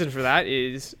think the reason for that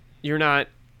is you're not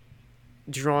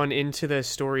drawn into the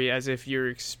story as if you're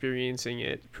experiencing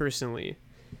it personally.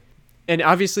 And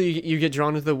obviously you get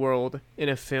drawn to the world in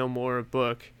a film or a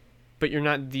book, but you're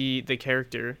not the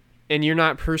character, and you're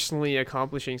not personally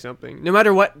accomplishing something. No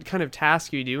matter what kind of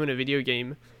task you do in a video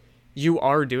game, you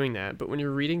are doing that. But when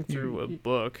you're reading through a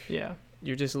book,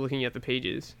 you're just looking at the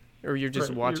pages, or you're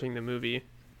just watching the movie.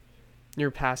 You're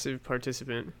a passive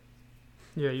participant.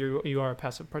 Yeah, you are a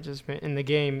passive participant in the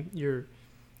game.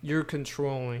 You're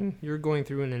controlling. You're going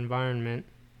through an environment.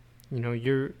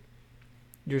 You're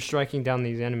striking down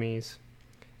these enemies,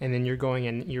 and then you're going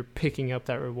and you're picking up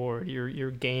that reward.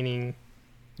 You're gaining.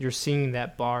 You're seeing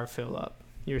that bar fill up.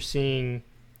 You're seeing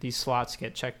these slots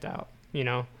get checked out.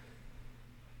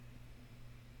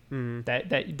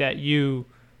 That you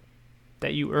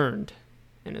earned,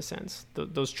 in a sense.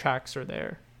 Those tracks are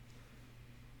there.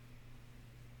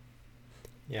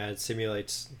 Yeah, it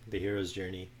simulates the hero's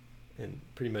journey, and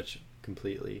pretty much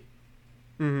completely.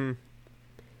 Mm-hmm.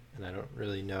 And I don't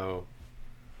really know.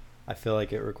 I feel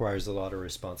like it requires a lot of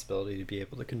responsibility to be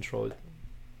able to control,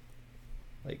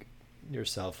 like,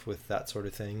 yourself with that sort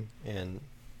of thing. And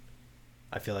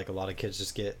I feel like a lot of kids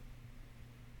just get,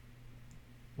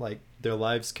 like, their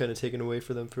lives kind of taken away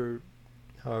from them for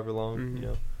however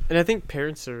long, And I think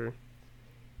parents are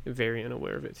very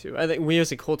unaware of it too. I think we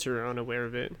as a culture are unaware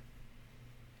of it,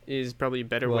 is probably a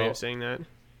better way of saying that.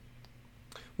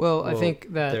 Well, I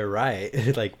think that they're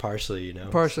right, like partially,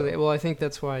 Partially. So. Well, I think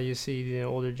that's why you see the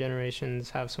older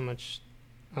generations have so much,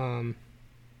 not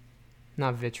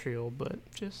vitriol, but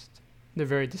just they're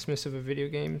very dismissive of video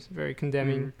games, very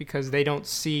condemning, because they don't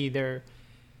see their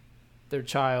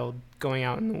child going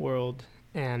out in the world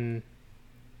and,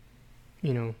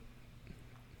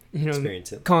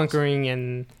 conquering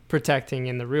and protecting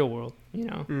in the real world.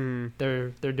 They're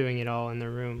doing it all in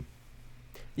their room.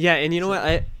 Yeah, and you know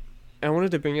what? I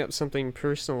wanted to bring up something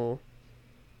personal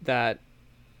that,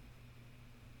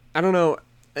 I don't know,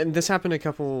 and this happened a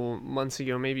couple months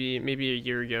ago, maybe a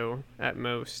year ago at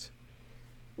most,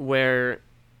 where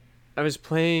I was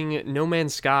playing No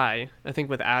Man's Sky, I think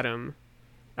with Adam.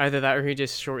 Either that or he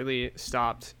just shortly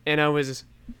stopped. And I was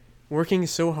working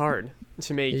so hard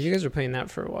to make... You guys were playing that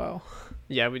for a while.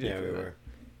 Yeah, we did. Yeah, we were.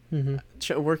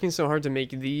 Mm-hmm. Working so hard to make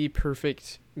the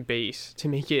perfect base, to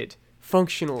make it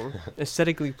functional,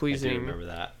 aesthetically pleasing. I do remember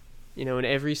that. In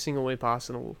every single way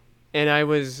possible. And I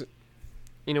was,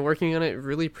 working on it,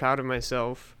 really proud of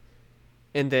myself.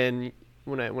 And then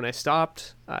when I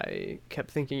stopped, I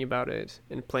kept thinking about it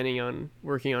and planning on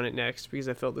working on it next because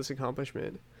I felt this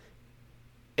accomplishment.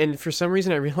 And for some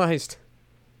reason I realized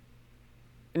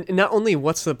not only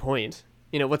what's the point,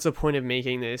 what's the point of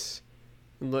making this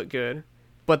look good,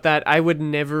 but that I would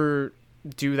never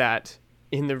do that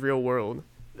in the real world.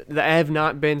 That I have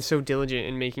not been so diligent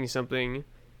in making something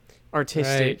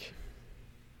artistic. Right.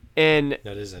 And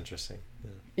that is interesting.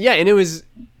 Yeah, and it was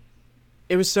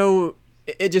so,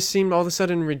 it just seemed all of a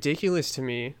sudden ridiculous to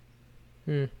me.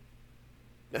 Oh,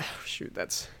 shoot,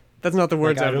 that's not the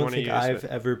words I would want to use. I don't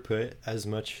think I've ever put as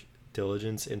much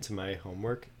diligence into my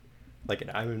homework.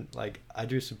 I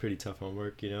do some pretty tough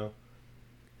homework,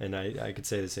 and I could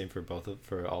say the same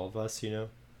for all of us,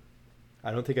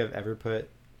 I don't think I've ever put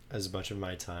as much of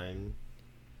my time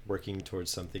working towards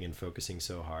something and focusing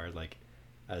so hard,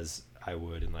 as I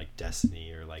would in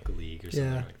Destiny or League or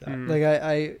something like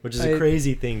that. Which is a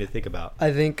crazy thing to think about.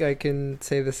 I think I can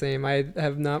say the same. I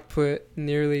have not put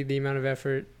nearly the amount of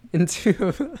effort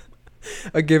into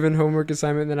a given homework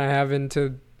assignment than I have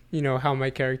into, how my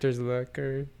characters look,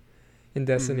 or in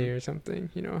Destiny or something,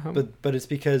 But it's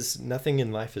because nothing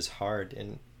in life is hard,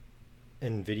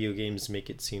 and video games make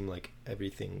it seem like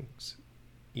everything's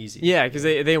easy. Yeah, because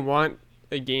they want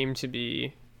a game to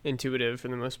be intuitive for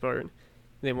the most part.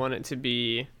 They want it to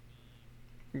be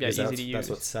easy to use. That's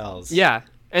what sells. Yeah,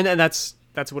 and that's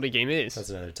what a game is. That's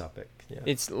another topic. Yeah,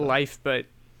 it's life but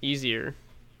easier.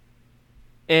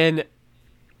 And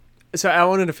so I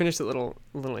wanted to finish the little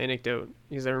anecdote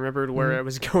because I remembered where I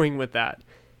was going with that.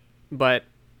 But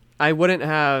I wouldn't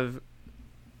have.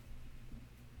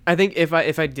 I think if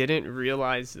I didn't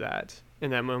realize that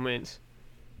in that moment,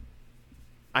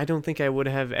 I don't think I would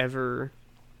have ever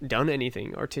done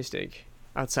anything artistic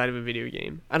outside of a video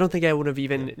game. I don't think I would have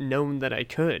even known that I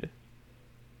could,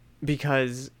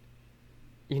 because,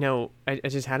 you know, I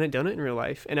just hadn't done it in real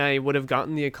life, and I would have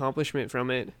gotten the accomplishment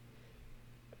from it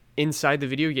inside the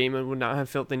video game and would not have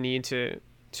felt the need to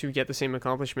get the same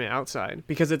accomplishment outside,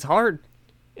 because it's hard.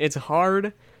 It's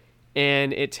hard,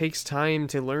 and it takes time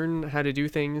to learn how to do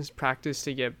things, practice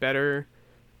to get better.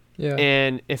 Yeah.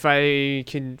 And if I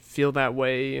can feel that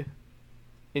way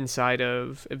inside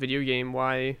of a video game,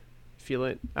 why feel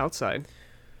it outside?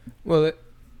 Well, it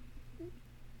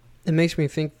makes me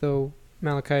think, though,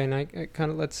 Malachi, and I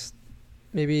kind of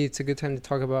maybe it's a good time to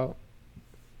talk about,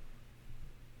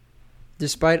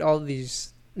 despite all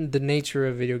these, the nature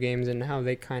of video games and how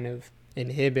they kind of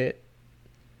inhibit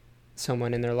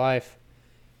someone in their life,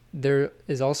 there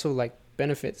is also like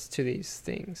benefits to these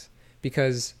things,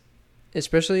 because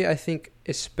especially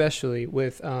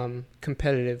with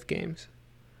competitive games.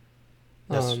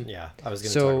 I was going to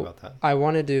so talk about that. I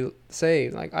wanted to say,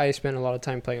 like, I spent a lot of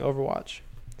time playing Overwatch,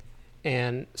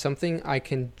 and something I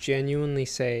can genuinely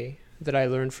say that I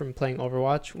learned from playing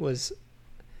Overwatch was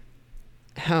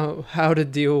how to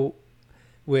deal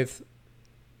with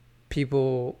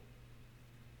people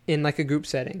in like a group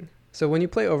setting. So when you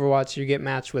play Overwatch, you get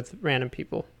matched with random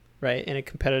people, right? In a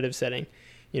competitive setting,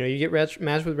 you know, you get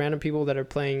matched with random people that are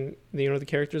playing, you know, the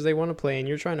characters they want to play, and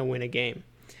you're trying to win a game.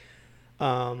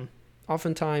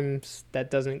 Oftentimes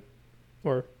that doesn't,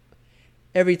 or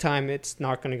every time it's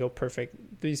not going to go perfect.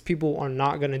 These people are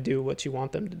not going to do what you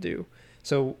want them to do.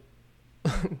 So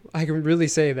I can really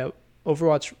say that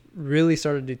Overwatch really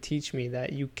started to teach me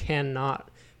that you cannot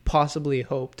possibly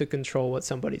hope to control what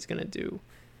somebody's going to do.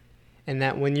 And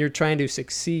that when you're trying to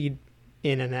succeed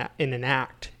in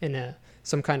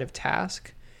some kind of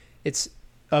task, it's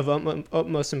of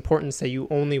utmost importance that you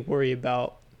only worry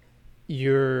about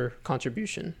your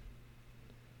contribution,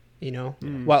 you know,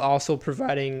 while also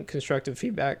providing constructive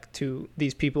feedback to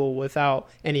these people without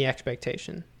any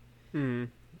expectation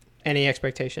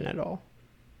at all.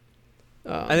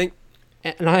 I think,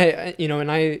 I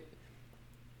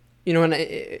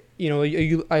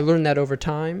learned that over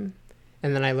time,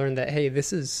 and then I learned that, hey,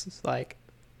 this is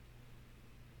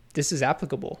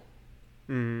applicable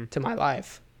to my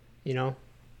life, you know,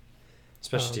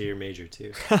 especially to your major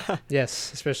too.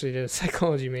 Yes, especially to a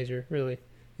psychology major, really.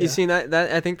 You see, that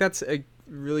I think that's a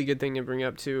really good thing to bring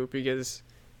up too, because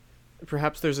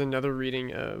perhaps there's another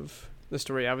reading of the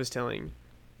story I was telling,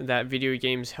 that video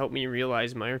games helped me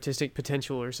realize my artistic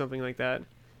potential or something like that.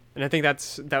 And I think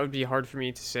that would be hard for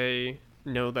me to say,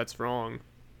 no, that's wrong.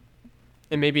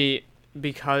 And maybe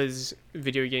because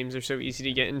video games are so easy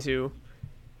to get into,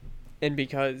 and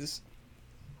because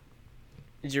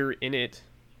you're in it,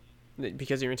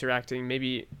 because you're interacting,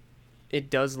 maybe it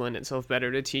does lend itself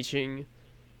better to teaching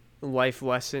life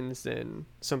lessons than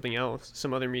something else,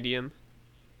 some other medium.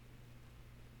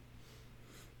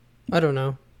 I don't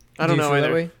know. I don't know either.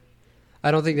 That way? I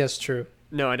don't think that's true.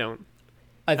 No, I don't.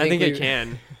 I think it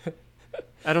can.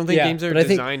 I don't think games are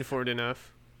designed for it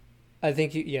enough. I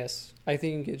think yes. I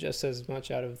think it just says as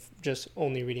much out of just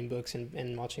only reading books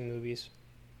and watching movies.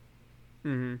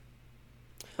 Mm-hmm.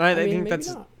 I think that's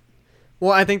not.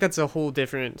 Well, I think that's a whole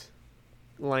different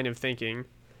line of thinking.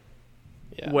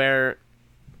 Yeah. Where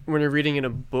when you're reading a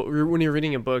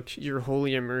book, you're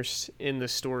wholly immersed in the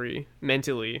story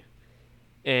mentally,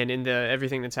 and in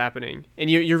everything that's happening, and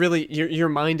you're really your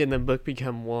mind and the book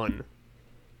become one,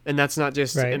 and that's not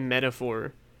just a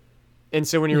metaphor. And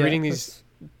so when you're reading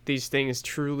these things,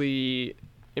 truly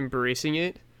embracing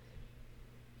it,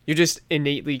 you're just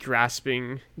innately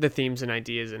grasping the themes and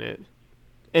ideas in it.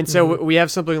 And so we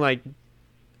have something like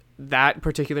that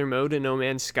particular mode in No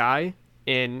Man's Sky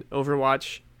and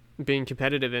Overwatch being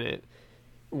competitive in it,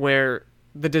 where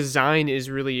the design is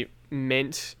really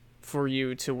meant for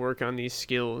you to work on these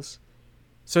skills.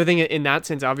 So I think in that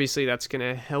sense, obviously that's going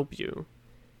to help you,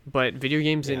 but video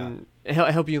games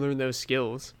help you learn those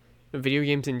skills. But video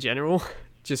games in general,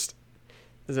 just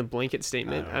as a blanket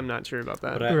statement, I'm not sure about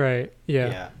that. Right. Yeah.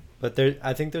 Yeah. But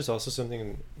I think there's also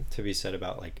something to be said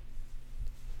about like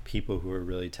people who are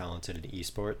really talented in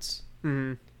esports,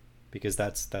 because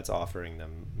that's offering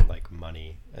them like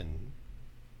money and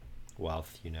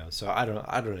wealth, you know. So I don't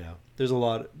know. There's a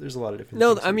lot of different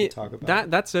things we can talk about.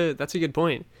 That's a good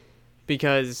point,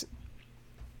 because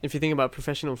if you think about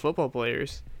professional football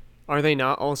players, are they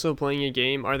not also playing a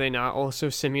game? Are they not also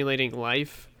simulating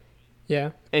life?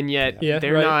 Yeah. And yet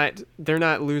they're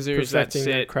not losers perfecting that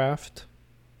sit their craft.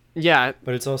 Yeah.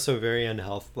 But it's also very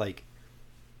unhealthy. Like,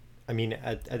 I mean,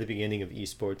 at the beginning of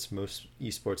esports, most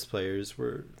esports players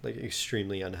were like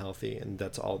extremely unhealthy, and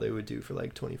that's all they would do for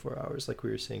like 24 hours, like we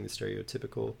were saying the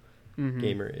stereotypical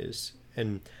gamer is.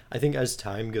 And I think as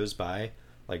time goes by,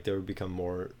 like there will become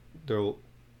more,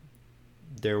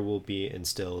 there will be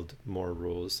instilled more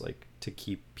rules like to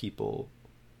keep people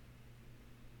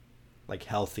like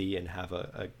healthy and have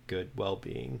a good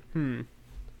well-being in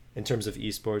terms of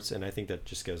esports. And I think that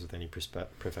just goes with any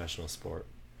professional sport.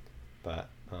 But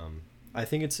I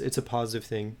think it's a positive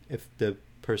thing if the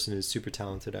person is super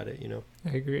talented at it, you know?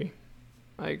 I agree.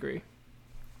 I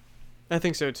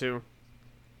think so too.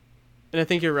 And I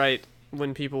think you're right,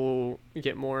 when people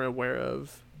get more aware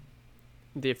of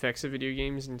the effects of video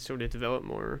games and sort of develop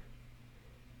more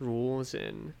rules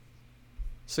and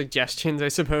suggestions, I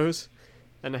suppose,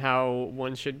 and how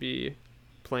one should be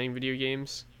playing video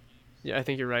games. Yeah, I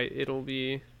think you're right. It'll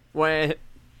be... Well,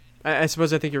 I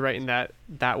suppose I think you're right in that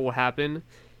will happen,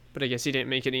 but I guess he didn't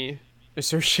make any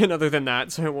assertion other than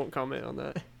that, so I won't comment on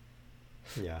that.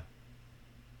 Yeah.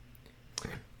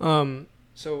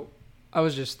 So I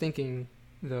was just thinking,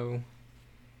 though,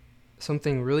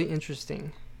 something really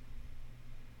interesting.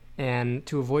 And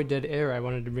to avoid dead air, I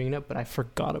wanted to bring it up, but I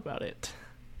forgot about it.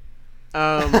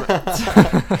 Oh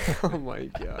my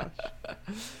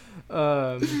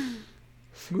gosh.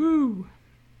 Woo.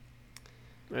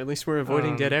 At least we're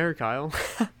avoiding dead air, Kyle.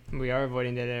 We are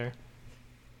avoiding dead air.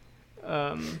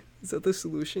 Is that the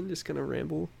solution? Just kind of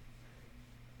ramble?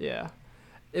 Yeah.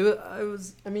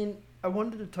 I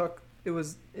wanted to talk, I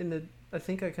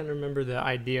think I kind of remember the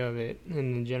idea of it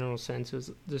in the general sense. It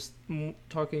was just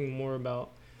talking more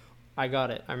about, I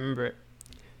got it, I remember it.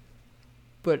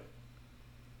 But,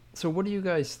 so what do you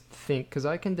guys think? Because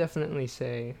I can definitely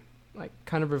say, like,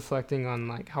 kind of reflecting on,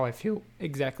 like, how I feel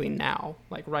exactly now,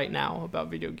 like, right now about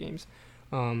video games.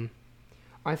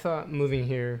 I thought moving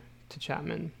here to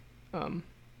Chapman,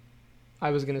 I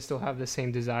was going to still have the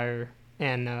same desire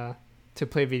and to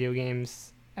play video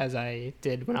games as I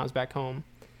did when I was back home.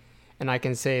 And I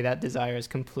can say that desire is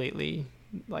completely,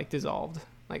 like, dissolved.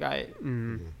 Like, I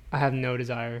have no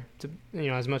desire to,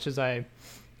 as much as I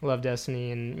love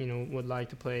Destiny and, would like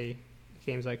to play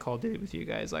games like Call of Duty with you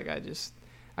guys, like,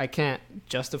 I can't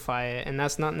justify it. And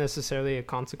that's not necessarily a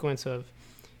consequence of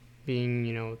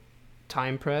being,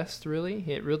 time pressed, really.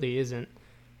 It really isn't.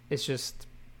 It's just,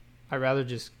 I'd rather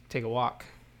just take a walk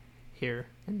here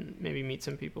and maybe meet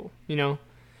some people,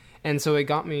 And so it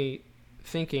got me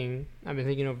thinking, I've been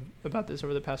thinking about this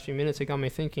over the past few minutes. It got me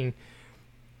thinking,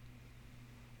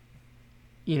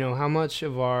 how much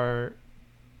of our,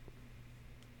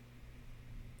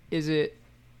 is it,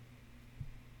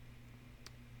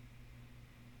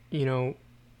 is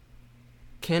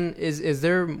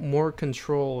there more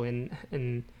control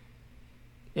in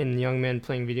young men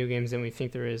playing video games than we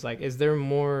think there is? Like, is there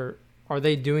more, are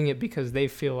they doing it because they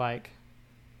feel like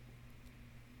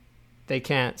they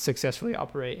can't successfully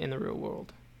operate in the real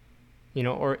world?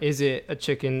 Or is it a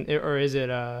chicken, or is it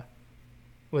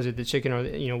was it the chicken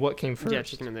or what came first? Yeah,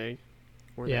 chicken and egg.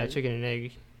 Chicken and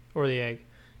egg, or the egg.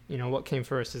 What came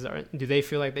first? Do they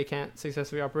feel like they can't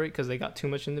successfully operate because they got too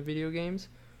much in the video games,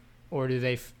 or do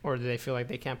they feel like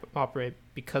they can't operate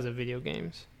because of video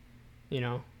games?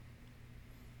 What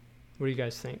do you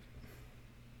guys think?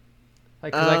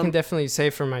 Like, because I can definitely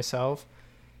say for myself.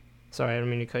 Sorry, I don't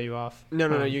mean to cut you off.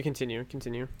 No, you continue.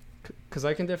 Because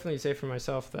I can definitely say for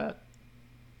myself that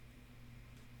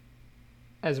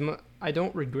I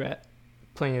don't regret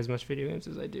playing as much video games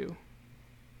as I do.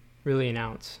 Really an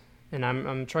ounce. And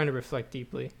I'm trying to reflect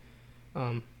deeply.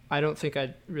 I don't think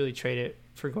I'd really trade it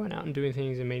for going out and doing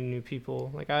things and meeting new people.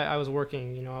 Like, I was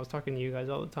working, I was talking to you guys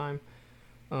all the time.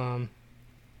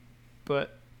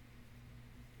 But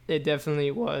it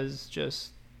definitely was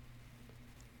just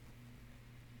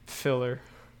filler,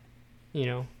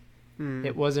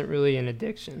 It wasn't really an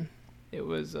addiction. It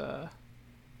was, it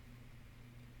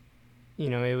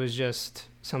was just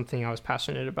something I was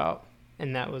passionate about.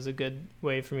 And that was a good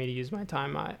way for me to use my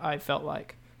time. I felt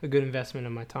like a good investment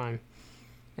of my time.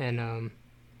 And, I'm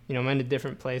in a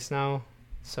different place now.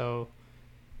 So,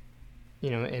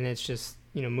 and it's just,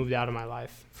 moved out of my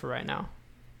life for right now.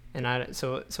 And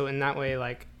so in that way,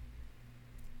 like,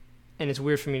 and it's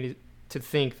weird for me to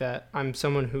think that I'm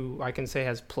someone who I can say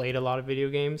has played a lot of video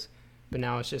games, but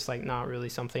now it's just like not really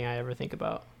something I ever think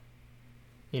about,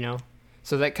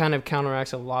 So that kind of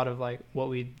counteracts a lot of like what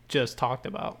we just talked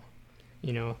about,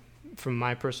 from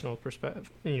my personal perspective,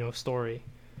 story.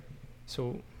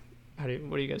 So what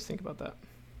do you guys think about that?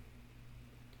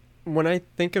 When I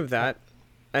think of that,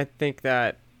 I think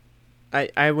that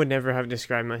I would never have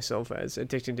described myself as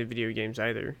addicted to video games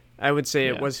either. I would say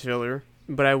it was filler,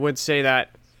 but I would say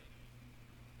that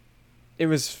it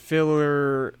was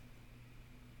filler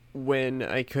when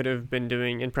I could have been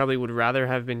doing and probably would rather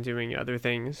have been doing other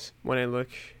things when I look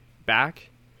back.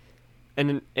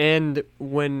 And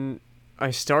when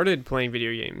I started playing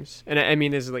video games, and I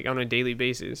mean this is like on a daily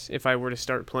basis, if I were to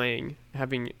start playing,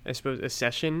 having I suppose a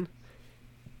session,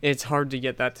 it's hard to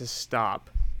get that to stop.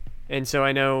 And so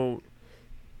I know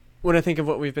when I think of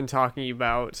what we've been talking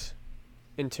about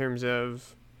in terms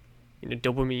of, you know,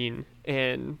 dopamine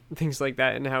and things like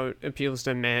that and how it appeals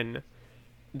to men,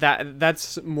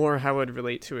 that's more how I'd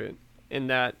relate to it. In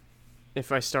that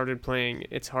if I started playing,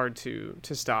 it's hard to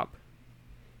stop.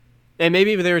 And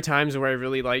maybe there were times where I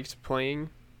really liked playing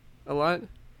a lot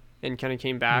and kind of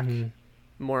came back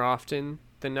more often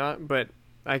than not, but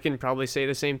I can probably say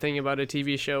the same thing about a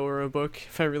TV show or a book.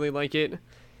 If I really like it,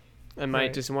 I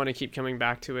might just want to keep coming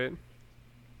back to it.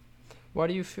 Why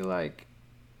do you feel like...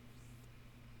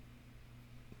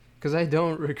 Because I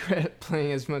don't regret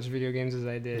playing as much video games as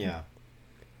I did. Yeah.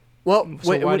 Well,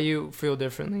 So why do you feel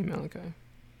differently, Malachi?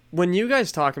 When you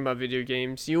guys talk about video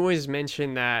games, you always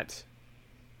mention that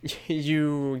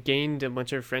you gained a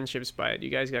bunch of friendships by it.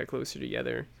 You guys got closer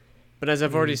together. But as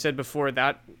I've already said before,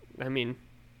 I mean,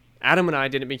 Adam and I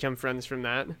didn't become friends from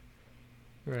that.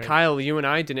 Right. Kyle, you and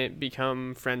I didn't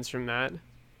become friends from that.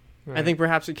 Right. I think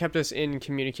perhaps it kept us in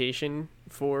communication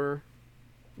for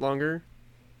longer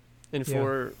and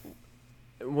for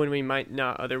when we might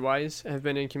not otherwise have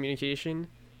been in communication.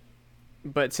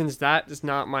 But since that is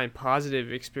not my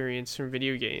positive experience from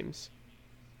video games,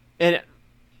 and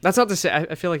that's not to say,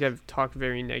 I feel like I've talked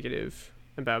very negative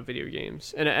about video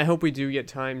games, and I hope we do get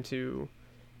time to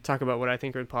talk about what I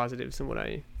think are positives and what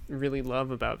I really love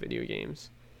about video games.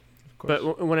 Of course.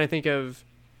 But when I think of,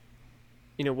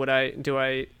 you know, do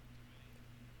I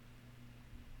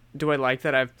like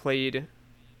that I've played,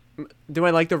 do I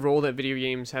like the role that video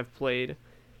games have played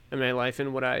in my life,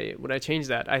 and would I change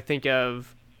that? I think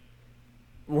of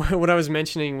what I was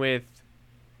mentioning with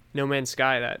No Man's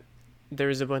Sky, that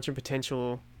there's a bunch of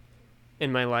potential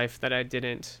in my life that I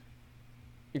didn't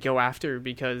go after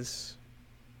because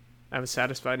I was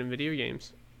satisfied in video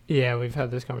games. Yeah, we've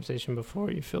had this conversation before.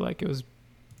 You feel like it was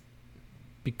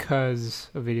because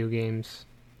of video games,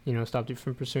 you know, stopped you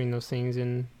from pursuing those things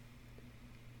in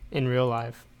real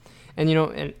life. And, you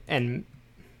know, and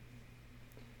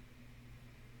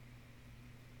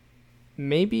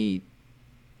maybe,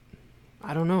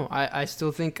 I don't know. I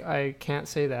still think I can't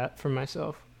say that for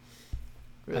myself.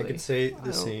 Really. I could say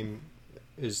the same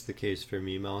is the case for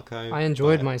me, Malachi. I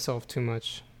enjoyed myself too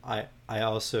much. I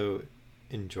also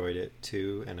enjoyed it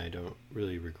too, and I don't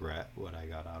really regret what I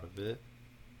got out of it.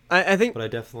 I think... But I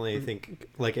definitely think,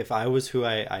 like, if I was who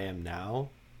I am now,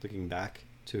 looking back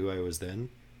to who I was then,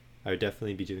 I would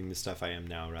definitely be doing the stuff I am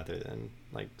now rather than,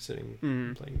 like, sitting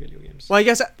and playing video games. Well, I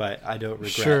guess... But I don't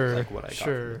regret, like, what I got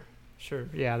from it. Sure.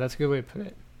 Yeah, that's a good way to put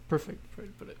it. Perfect way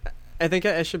to put it. I think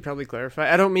I should probably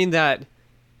clarify. I don't mean that,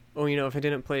 oh, you know, if I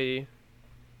didn't play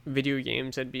video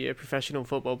games, I'd be a professional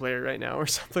football player right now or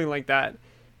something like that.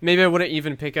 Maybe I wouldn't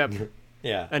even pick up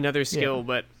another skill,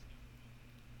 but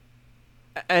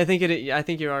I think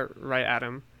you are right,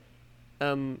 Adam.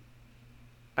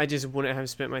 I just wouldn't have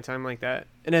spent my time like that.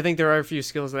 And I think there are a few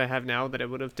skills that I have now that I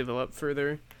would have developed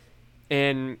further,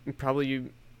 and probably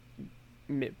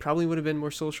would have been more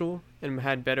social and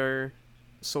had better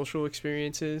social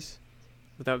experiences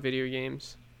without video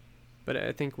games. But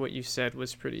I think what you said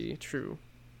was pretty true.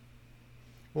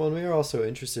 Well, and we are also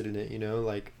interested in it, you know,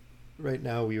 like right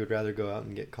now we would rather go out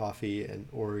and get coffee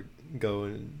or go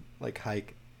and like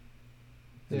hike.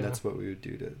 And that's what we would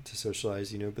do to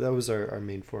socialize, you know, but that was our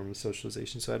main form of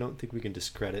socialization. So I don't think we can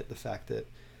discredit the fact that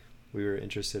we were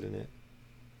interested in it.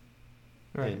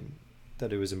 Right. And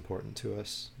that it was important to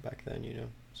us back then, you know.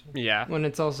 So. Yeah. When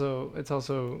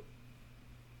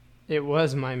it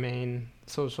was my main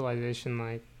socialization,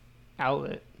 like,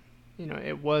 outlet. You know,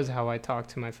 it was how I talked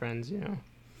to my friends, you know.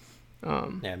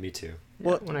 Yeah, me too.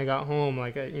 Well, when I got home,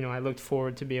 like, I looked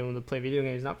forward to be able to play video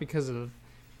games, not because of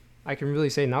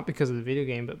the video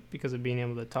game, but because of being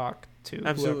able to talk to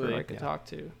whoever I could talk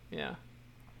to. Yeah.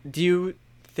 Do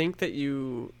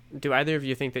either of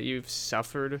you think that you've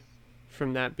suffered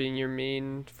from that being your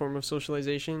main form of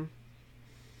socialization?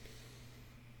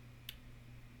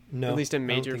 No. At least a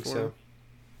major form? So.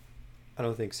 I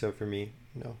don't think so for me.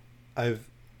 No. I've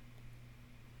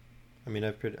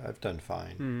done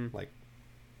fine, like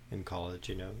in college,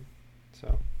 you know.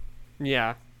 So.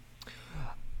 Yeah.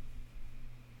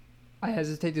 I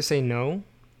hesitate to say no,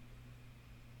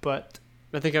 but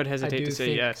I think I would hesitate to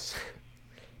say yes.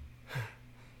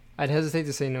 I'd hesitate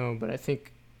to say no, but I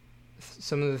think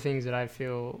some of the things that I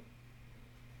feel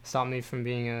stop me from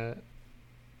being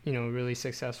really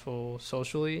successful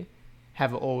socially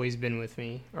have always been with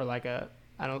me, or like I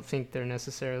don't think they're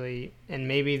necessarily, and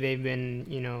maybe they've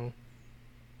been,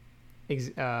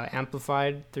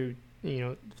 amplified through,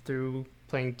 through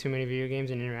playing too many video games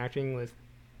and interacting with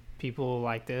people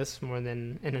like this more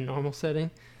than in a normal setting.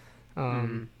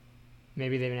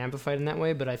 Maybe they've been amplified in that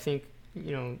way, but I think,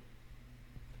 where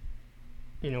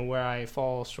I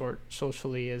fall short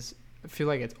socially is I feel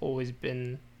like that's always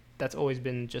been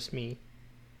just me,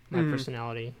 my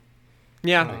personality.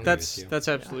 Yeah, that's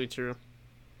absolutely true.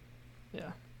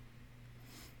 Yeah.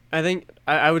 I think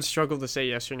I would struggle to say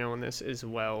yes or no on this as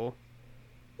well,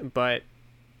 and I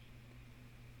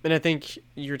think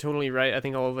you're totally right. I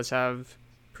think all of us have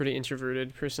pretty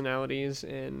introverted personalities,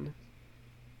 and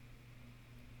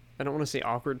I don't want to say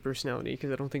awkward personality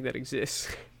because I don't think that exists,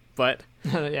 but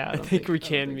yeah, I think we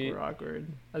can be. We're awkward.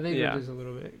 I think we're just a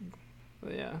little bit,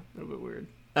 a little bit weird.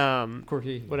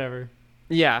 Quirky, whatever.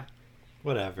 Yeah.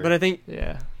 Whatever. But I think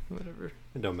whatever.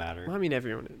 It don't matter. Well, I mean,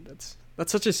 everyone. That's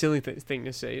such a silly thing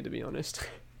to say, to be honest.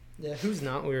 Yeah, who's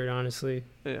not weird, honestly?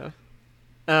 Yeah.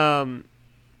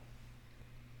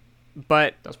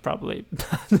 But that's probably.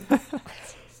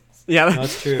 Yeah,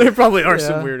 that's true. There probably are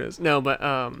some weirdos. No, but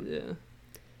yeah.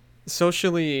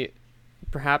 Socially,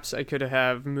 perhaps I could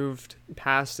have moved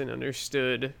past and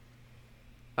understood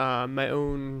my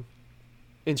own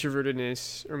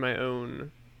introvertedness or my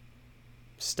own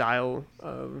style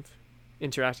of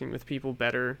interacting with people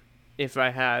better if I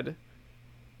had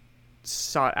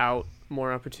sought out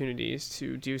more opportunities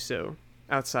to do so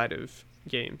outside of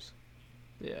games.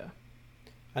 Yeah.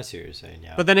 I see what you're saying,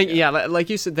 yeah. But then, like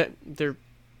you said,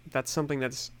 that's something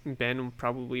that's been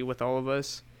probably with all of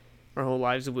us. Our whole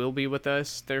lives will be with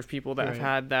us. There are people that have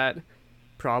had that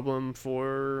problem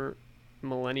for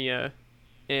millennia,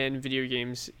 and video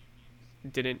games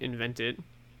didn't invent it.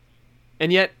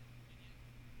 And yet,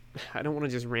 I don't want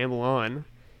to just ramble on.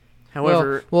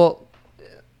 However... Well,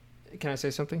 can I say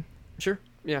something? Sure,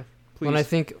 yeah, please. When I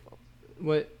think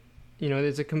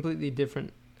it's a completely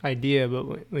different idea,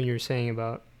 but when you're saying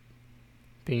about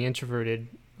being introverted,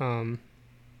 I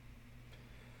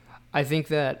think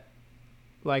that,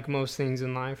 like most things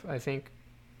in life, I think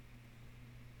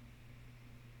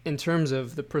in terms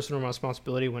of the personal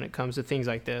responsibility when it comes to things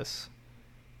like this,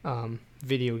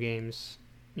 video games,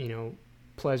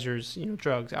 pleasures,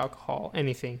 drugs, alcohol,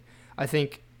 anything, I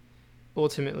think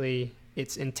ultimately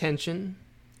it's intention,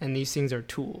 and these things are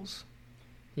tools.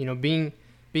 Being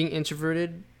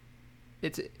introverted,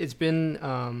 it's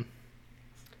been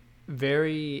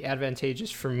very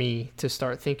advantageous for me to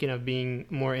start thinking of being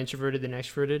more introverted than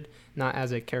extroverted, not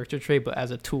as a character trait, but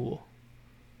as a tool.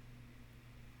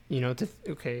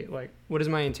 What is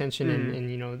my intention?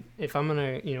 And if I'm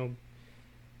going to,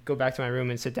 go back to my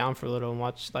room and sit down for a little and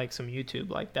watch like some YouTube,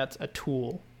 like that's a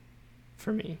tool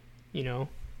for me,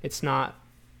 it's not,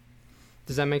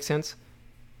 does that make sense?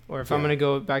 Or if I'm going to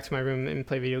go back to my room and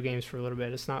play video games for a little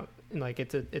bit, it's not like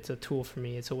it's a tool for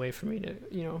me. It's a way for me to,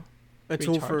 a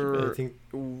tool recharge.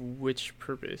 for which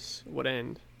purpose? What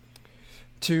end?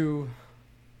 To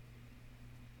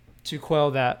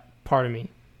quell that part of me,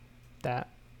 that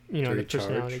the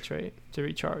personality trait, to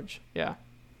recharge. Yeah.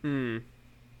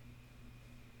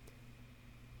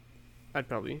 I'd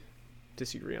probably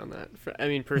disagree on that.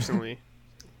 Personally.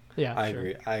 Yeah, I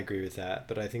agree with that,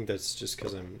 but I think that's just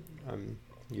because I'm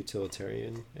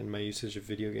utilitarian in my usage of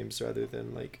video games rather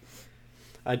than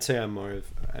I'd say I'm more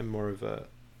of a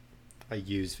I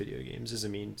use video games as a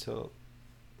mean to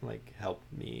help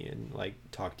me and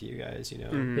talk to you guys,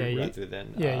 rather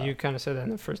than you kind of said that in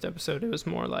the first episode. It was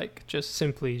more just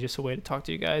simply a way to talk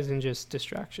to you guys and just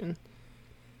distraction.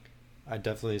 I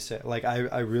definitely say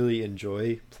I really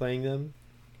enjoy playing them,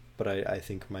 but I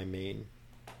think my main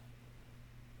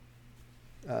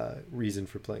reason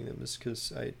for playing them is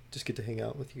because I just get to hang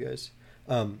out with you guys.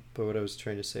 But what I was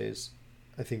trying to say is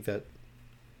I think that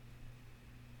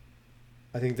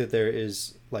there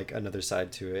is another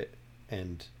side to it,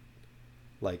 and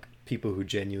people who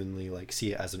genuinely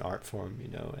see it as an art form,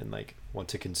 and want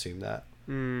to consume that.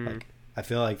 I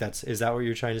feel like is that what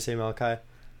you're trying to say, Malachi?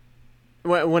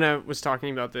 When I was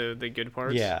talking about the good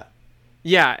parts?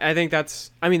 Yeah, I think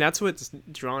that's what's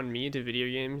drawn me to video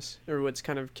games, or what's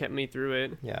kind of kept me through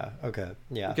it. Yeah, okay.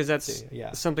 Yeah. Because that's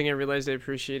something I realized I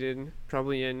appreciated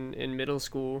probably in middle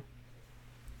school,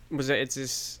 was that it's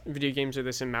this, video games are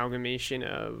this amalgamation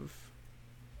of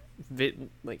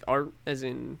art, as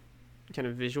in kind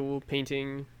of visual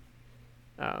painting.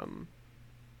 I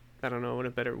don't know what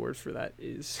a better word for that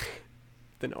is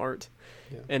than art.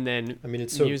 Yeah. And then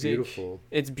it's so music. beautiful.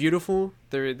 It's beautiful.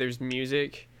 There's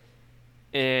music,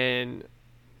 and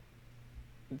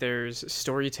there's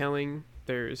storytelling,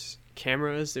 there's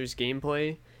cameras, there's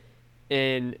gameplay,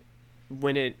 and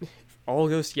when it all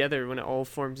goes together, when it all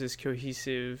forms this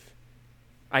cohesive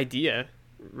idea,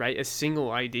 right, a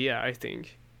single idea, I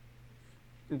think,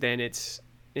 then it's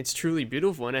truly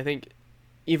beautiful. And I think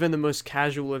even the most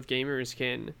casual of gamers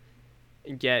can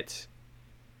get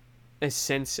a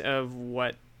sense of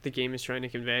what the game is trying to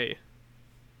convey.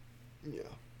 Yeah.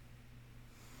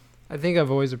 I think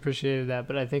I've always appreciated that,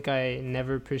 but I think I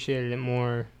never appreciated it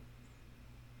more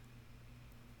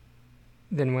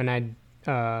than when I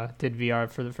did VR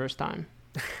for the first time.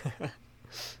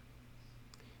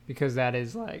 Because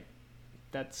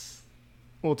that's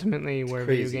ultimately where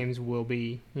video games will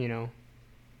be, in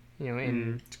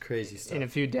it's crazy stuff. in a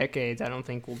few decades. I don't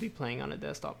think we'll be playing on a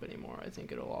desktop anymore. I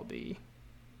think it'll all be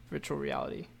virtual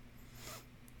reality.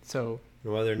 So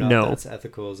whether or not No. that's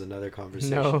ethical is another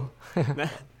conversation. no.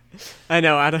 I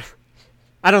know.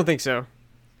 I don't think so.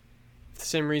 For the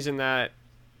same reason that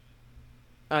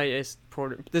I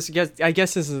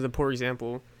guess this is a poor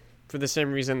example. For the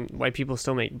same reason why people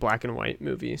still make black and white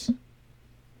movies.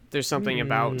 There's something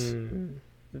about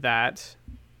that.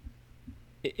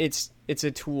 It's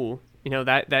a tool.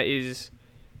 That is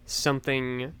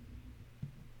something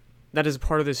that is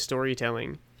part of the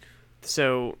storytelling.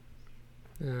 So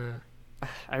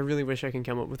I really wish I can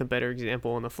come up with a better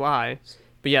example on the fly.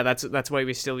 But yeah, that's why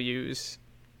we still use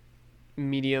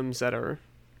mediums that are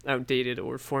outdated,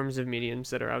 or forms of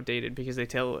mediums that are outdated, because they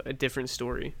tell a different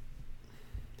story.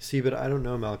 See, but I don't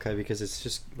know, Malachi, because it's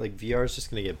just like VR is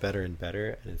just going to get better and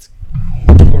better, and it's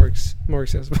more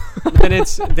accessible. then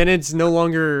it's no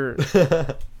longer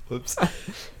whoops.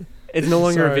 It's no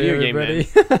longer Sorry, a video game, everybody.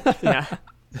 man.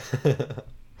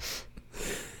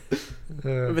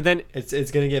 Yeah. But then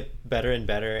it's going to get better and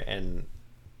better, and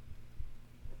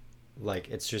like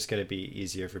it's just going to be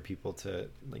easier for people to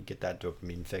like get that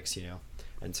dopamine fix,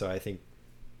 And so I think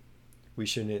we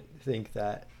shouldn't think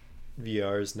that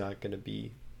VR is not going to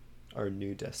be our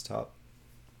new desktop.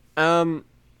 Well,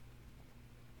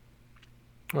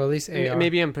 at least AR.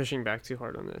 maybe I'm pushing back too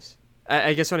hard on this.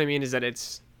 I guess what I mean is that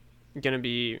it's not going to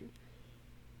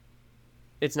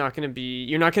be,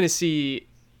 you're not going to see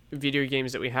video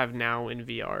games that we have now in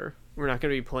VR. We're not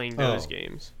going to be playing those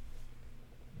games.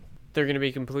 They're going to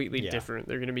be completely different.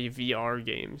 They're going to be VR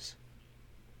games.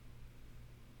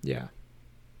 Yeah.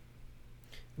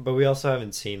 But we also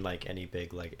haven't seen like any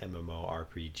big like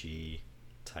MMORPG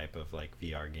type of like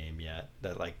VR game yet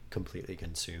that like completely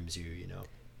consumes you,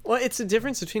 Well, it's the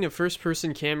difference between a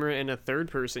first-person camera and a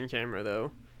third-person camera,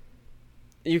 though.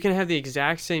 You can have the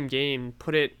exact same game,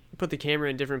 put the camera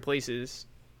in different places,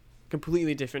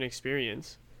 completely different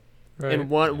experience. Right. And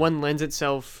one lends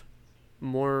itself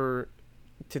more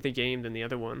to the game than the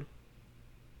other one.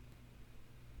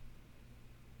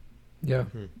 Yeah.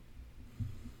 Mm-hmm.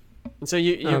 And so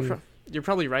you're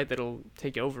probably right that it'll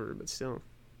take over, but still.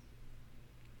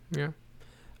 Yeah.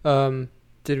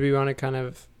 Did we want to kind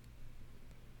of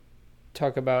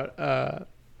talk about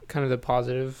kind of the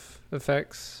positive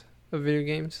effects of video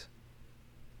games,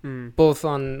 both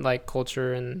on like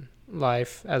culture and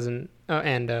life, as and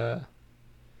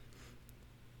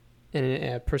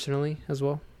personally as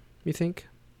well? You think?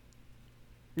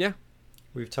 Yeah.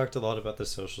 We've talked a lot about the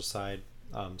social side,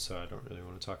 so I don't really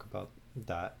want to talk about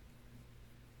that.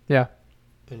 Yeah.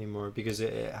 Anymore, because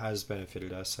it has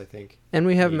benefited us, I think. And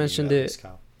we have Maybe mentioned at it. least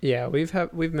Kyle. Yeah,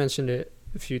 we've mentioned it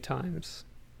a few times.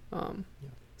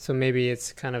 So maybe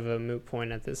it's kind of a moot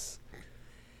point at this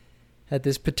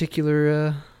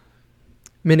particular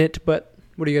minute. But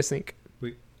what do you guys think?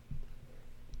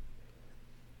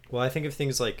 Well, I think of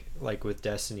things like with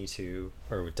Destiny 2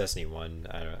 or with Destiny 1.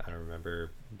 I don't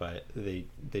remember, but they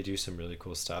do some really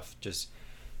cool stuff. Just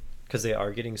because they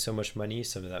are getting so much money,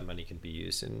 some of that money can be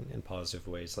used in positive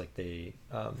ways. Like they,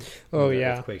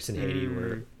 earthquakes in Haiti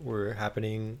were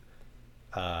happening.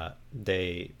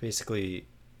 They basically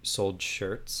sold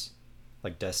shirts,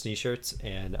 like Destiny shirts,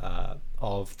 and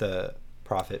all of the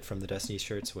profit from the Destiny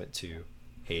shirts went to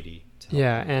Haiti.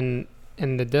 Yeah,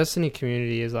 and the Destiny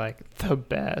community is like the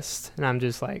best, and I'm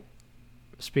just like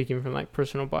speaking from like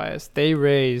personal bias. They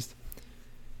raised,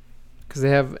 because they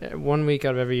have 1 week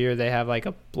out of every year, they have like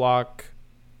a block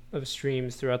of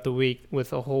streams throughout the week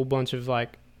with a whole bunch of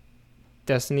like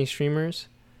Destiny streamers,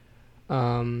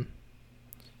 and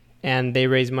they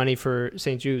raise money for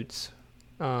St. Jude's,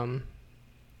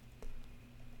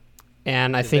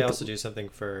 and I think they also do something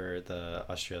for the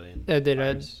Australian. that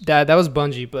was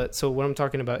Bungie, but so what I'm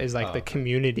talking about is like the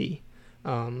community.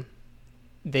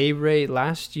 They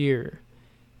last year,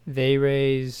 they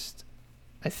raised,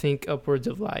 I think, upwards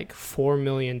of like $4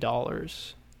 million.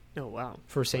 Oh wow!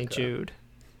 For St. Jude.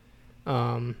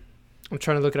 I'm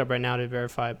trying to look it up right now to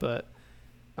verify, but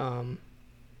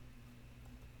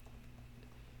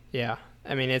yeah,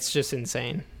 I mean, it's just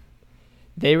insane.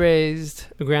 They raised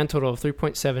a grand total of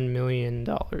 $3.7 million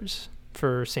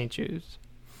for St. Jude's,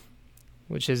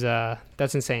 which is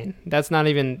that's insane. That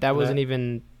wasn't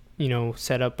even,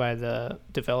 set up by the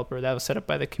developer. That was set up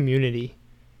by the community.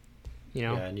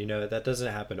 Yeah, and that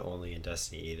doesn't happen only in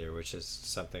Destiny either, which is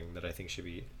something that I think should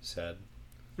be said.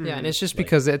 Yeah, and it's just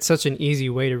because it's such an easy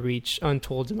way to reach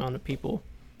untold amount of people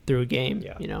through a game,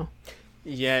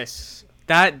 Yes.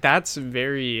 That's a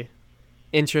very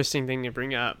interesting thing to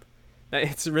bring up.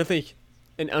 It's really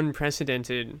an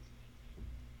unprecedented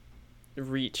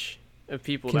reach of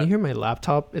people. Can you hear my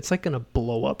laptop? It's like going to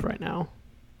blow up right now.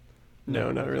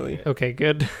 No, not really. Okay,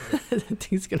 good. I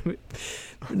think it's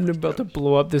I'm about to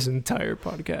blow up this entire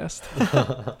podcast.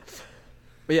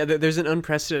 But yeah, there's an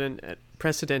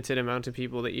unprecedented amount of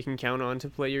people that you can count on to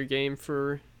play your game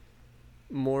for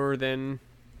more than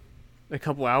a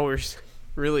couple hours,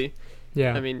 really.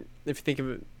 Yeah. I mean, if you think of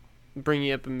it,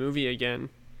 bringing up a movie again,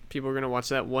 people are going to watch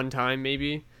that one time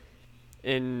maybe,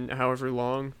 in however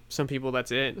long. Some people,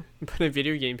 that's it. But a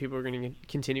video game, people are going to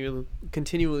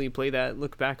continually play that,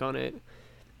 look back on it,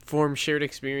 form shared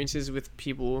experiences with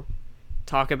people,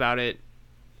 talk about it,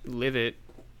 live it.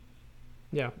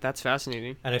 Yeah. That's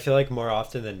fascinating. And I feel like more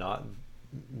often than not,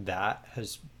 that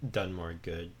has done more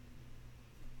good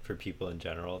for people in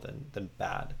general than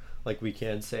bad. Like, we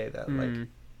can say that,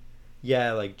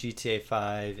 like GTA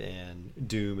 5 and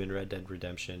Doom and Red Dead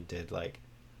Redemption did, like,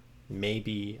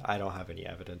 maybe, I don't have any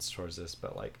evidence towards this,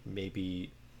 but, like,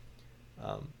 maybe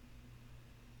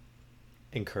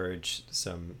encourage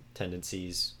some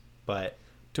tendencies, but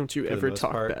don't you ever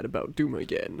talk bad about Doom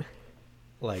again.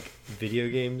 Like, video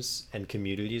games and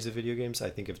communities of video games, I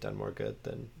think, have done more good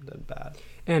than bad.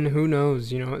 And who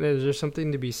knows, there's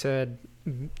something to be said,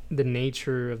 the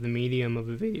nature of the medium of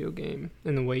a video game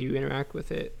and the way you interact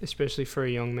with it, especially for a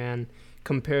young man,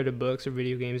 compared to books or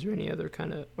video games or any other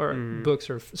kind of,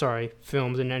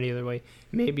 films in any other way.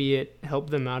 Maybe it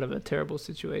helped them out of a terrible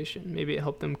situation. Maybe it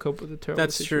helped them cope with a terrible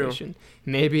situation. True.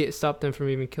 Maybe it stopped them from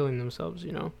even killing themselves,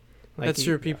 Like, that's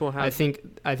true. People have. I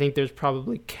think there's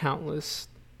probably countless,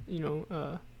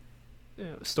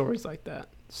 stories like that.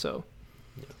 So,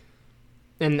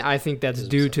 and I think that's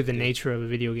due to the nature of a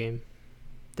video game,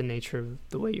 the nature of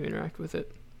the way you interact with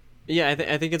it. Yeah,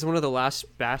 I think it's one of the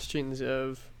last bastions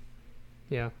of.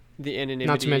 Yeah. The anonymity.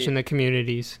 Not to mention the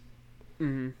communities.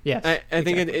 Mm-hmm. Yes. I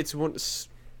think it's one.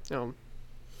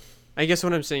 I guess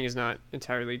what I'm saying is not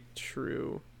entirely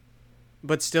true,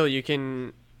 but still, you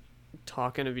can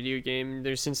talk in a video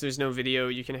game. Since there's no video,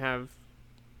 you can have,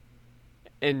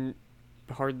 and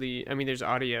there's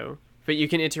audio, but you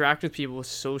can interact with people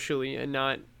socially and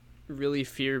not really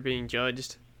fear being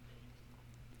judged.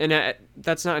 And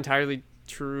that's not entirely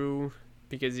true,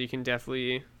 because you can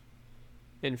definitely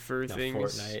infer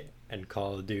things. Fortnite and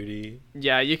Call of Duty.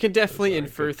 Yeah, you can definitely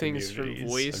infer things from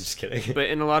voice. I'm just kidding. But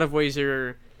in a lot of ways,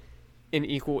 you're an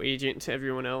equal agent to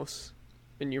everyone else,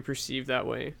 and you're perceived that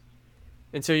way.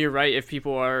 And so you're right, if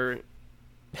people are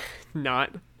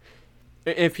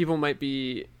if people might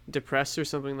be depressed or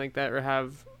something like that,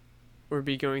 or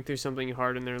be going through something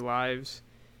hard in their lives,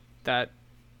 that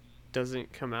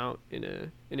doesn't come out in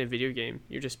a video game.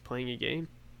 You're just playing a game.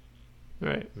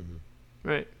 Right. Mm-hmm.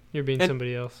 Right. You're being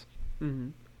somebody else. Mm-hmm.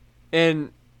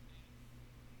 And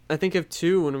I think of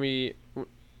too, when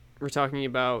we're talking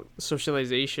about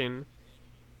socialization,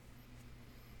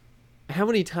 how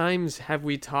many times have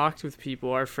we talked with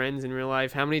people, our friends in real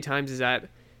life? How many times is that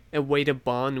a way to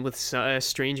bond with a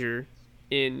stranger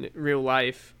in real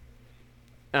life?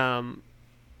 I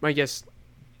guess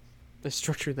I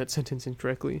structured that sentence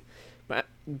incorrectly,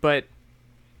 but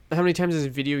how many times has a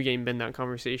video game been that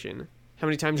conversation? How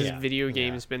many times has video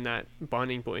games been that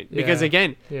bonding point? Because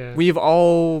again, we've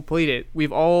all played it.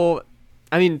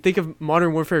 Think of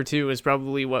Modern Warfare 2 as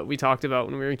probably what we talked about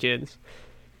when we were kids.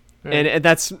 Right. And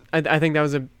that's, I think that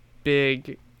was a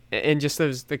big, and just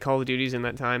the Call of Duties in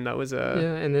that time, that was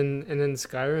and then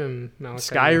Skyrim,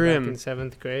 Malachi, back in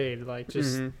 7th grade, like,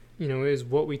 just, it was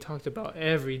what we talked about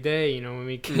every day, when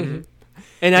we came,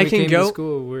 and I can go to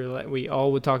school, we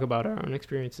all would talk about our own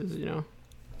experiences,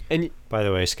 And by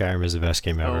the way, Skyrim is the best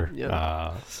game ever.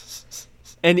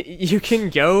 And you can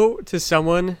go to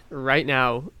someone right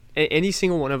now, any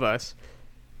single one of us,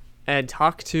 and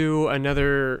talk to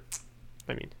another.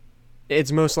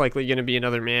 It's most likely going to be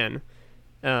another man,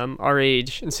 our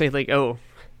age, and say like, "Oh,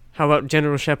 how about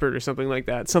General Shepard or something like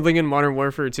that? Something in Modern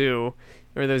Warfare 2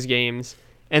 or those games,"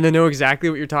 and they know exactly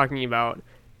what you're talking about,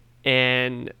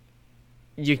 and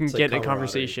you can get a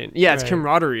conversation. Yeah, it's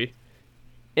camaraderie.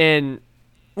 And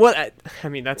what I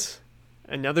mean, that's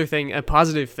another thing, a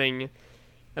positive thing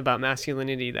about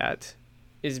masculinity that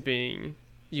is being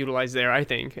utilized there, I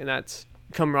think, and that's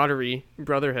camaraderie,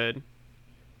 brotherhood.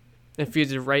 It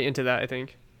feeds right into that, I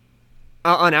think.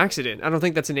 On accident. I don't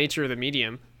think that's the nature of the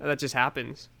medium. That just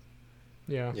happens.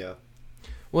 Yeah. Yeah.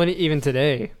 Well, even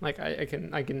today, like I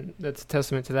can. That's a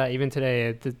testament to that. Even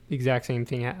today, the exact same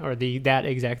thing, that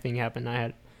exact thing happened. I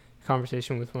had a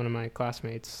conversation with one of my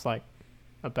classmates, like,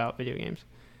 about video games.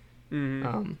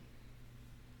 Mm-hmm.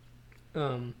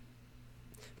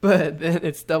 But then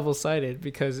it's double-sided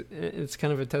because it's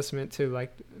kind of a testament to,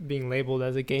 like, being labeled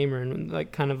as a gamer and,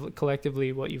 like, kind of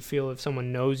collectively what you feel if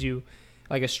someone knows you,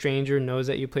 like a stranger knows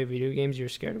that you play video games. You're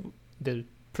scared of the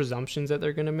presumptions that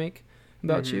they're gonna make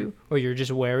about you, or you're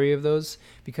just wary of those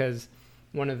because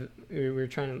we were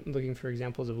looking for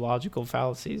examples of logical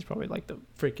fallacies, probably like the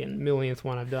freaking millionth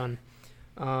one I've done.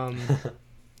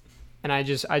 And I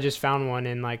just found one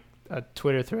in like a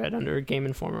Twitter thread under a Game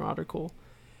Informer article.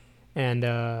 And,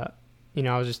 I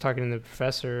was just talking to the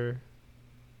professor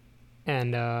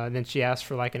and then she asked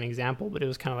for like an example, but it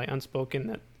was kind of like unspoken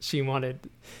that she wanted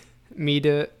me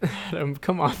to,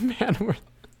 come on, man.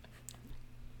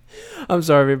 I'm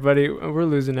sorry, everybody. We're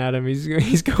losing Adam.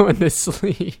 He's going to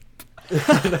sleep.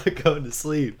 I'm not going to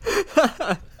sleep.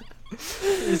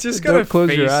 He's just got to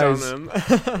close your eyes on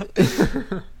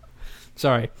them.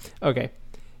 Sorry. Okay.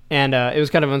 And it was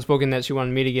kind of unspoken that she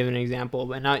wanted me to give an example,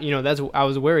 but not, I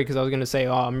was worried because I was going to say,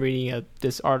 I'm reading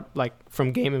this art, like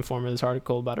from Game Informer, this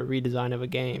article about a redesign of a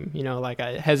game. Like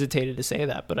I hesitated to say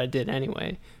that, but I did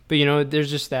anyway. But there's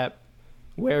just that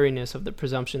wariness of the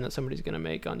presumption that somebody's going to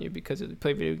make on you because you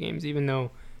play video games, even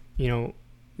though,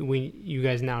 you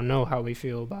guys now know how we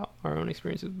feel about our own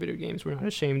experience with video games. We're not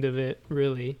ashamed of it,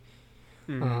 really.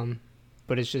 Mm-hmm.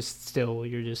 But it's just still,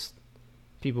 you're just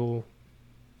people.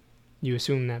 You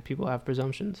assume that people have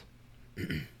presumptions.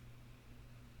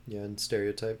 Yeah, and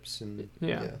stereotypes and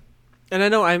yeah. And I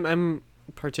know I'm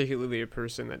particularly a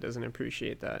person that doesn't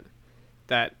appreciate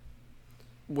that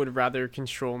would rather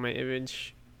control my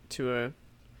image to a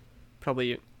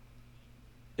probably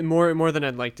more than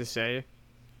I'd like to say.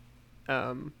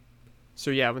 So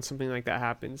yeah, when something like that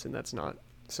happens and that's not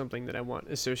something that I want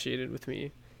associated with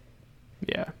me.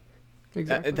 Yeah.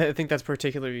 Exactly. I think that's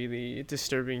particularly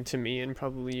disturbing to me and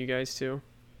probably you guys too.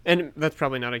 And that's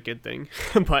probably not a good thing,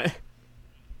 but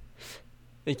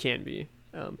it can be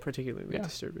particularly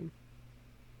disturbing.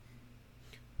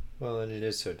 Well, and it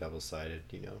is so double-sided,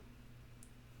 And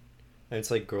it's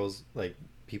like girls, like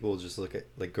people just look at,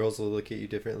 like girls will look at you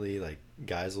differently, like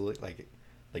guys will look like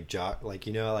jock, like,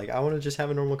 like I want to just have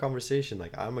a normal conversation.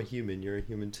 Like I'm a human, you're a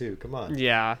human too. Come on.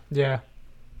 Yeah.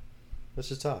 Let's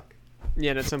just talk.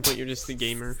 Yeah, and at some point you're just the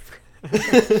gamer.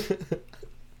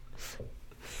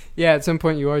 Yeah, at some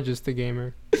point you are just the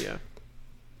gamer. Yeah.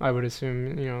 I would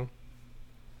assume,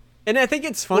 And I think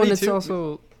it's funny it's too.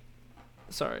 Also,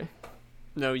 sorry.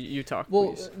 No, you talk,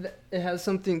 well, please. It has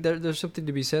something, there's something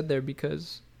to be said there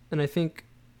because, and I think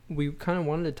we kind of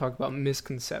wanted to talk about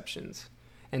misconceptions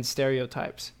and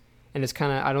stereotypes. And it's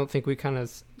kind of, I don't think we kind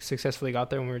of successfully got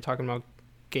there when we were talking about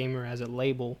gamer as a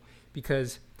label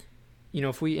because,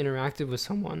 if we interacted with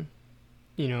someone,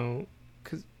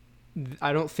 because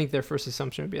I don't think their first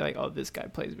assumption would be like, oh, this guy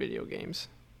plays video games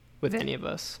with any of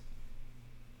us.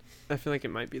 I feel like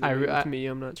it might be that way with me.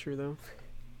 I'm not sure though.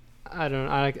 I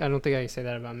don't think I can say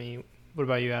that about me. What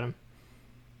about you, Adam?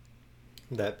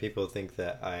 That people think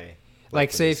that I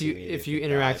like say if you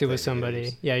interacted with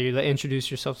somebody, you introduce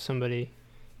yourself to somebody,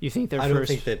 you think their first. I don't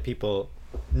think that people.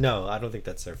 No, I don't think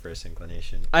that's their first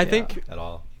inclination. I think at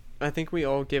all. I think we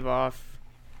all give off.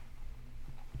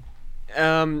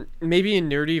 Maybe a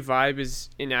nerdy vibe is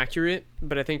inaccurate,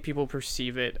 but I think people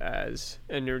perceive it as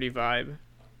a nerdy vibe,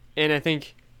 and I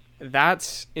think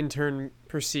that's in turn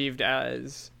perceived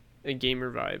as a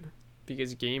gamer vibe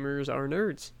because gamers are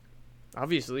nerds,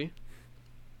 obviously.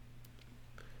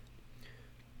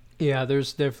 Yeah,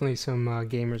 there's definitely some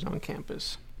gamers on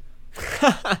campus.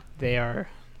 They are.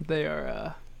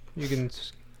 You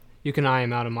can eye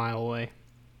them out a mile away.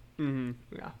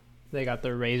 Mm-hmm. Yeah, they got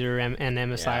their Razer and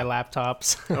MSI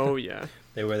laptops. Oh yeah,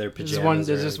 they wear their pajamas.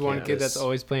 There's this one kid that's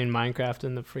always playing Minecraft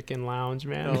in the freaking lounge,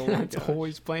 man. Oh that's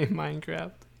always playing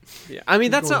Minecraft. Yeah, I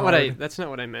mean that's not what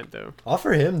I meant though. All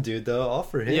for him, dude. Though all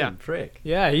for him. Yeah, prick.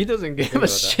 Yeah, he doesn't give a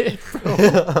shit,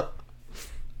 bro.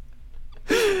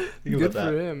 Good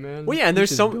for him, man. Well, yeah, and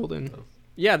there's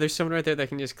someone right there that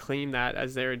can just claim that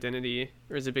as their identity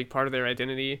or as a big part of their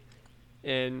identity,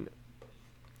 and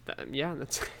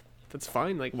that's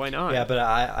fine. Like, why not? Yeah, but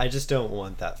I just don't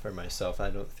want that for myself. I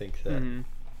don't think that. Mm-hmm.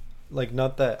 like,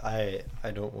 not that I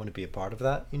don't want to be a part of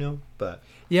that, you know, but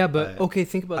Yeah, but okay,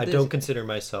 think about I this. don't consider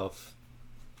myself.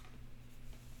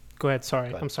 Go ahead. Sorry.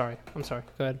 Go ahead. I'm sorry.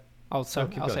 Go ahead. I'll keep say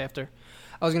going. after.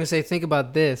 I was gonna say, think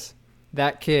about this.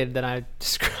 That kid that I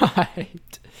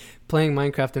described playing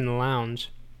Minecraft in the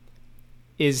lounge.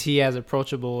 Is he as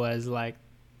approachable as like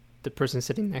the person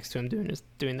sitting next to him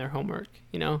doing their homework?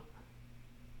 You know,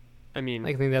 I mean,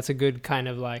 I think that's a good kind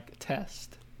of like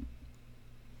test.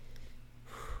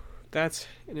 that's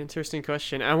an interesting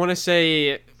question. I want to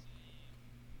say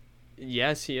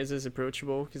yes, he is as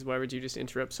approachable, because why would you just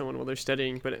interrupt someone while they're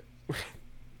studying? But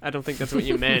I don't think that's what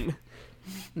you meant.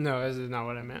 No, this is not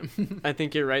what I meant. I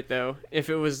think you're right, though. If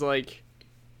it was like,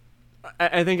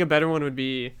 I think a better one would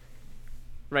be,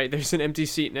 right, there's an empty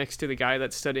seat next to the guy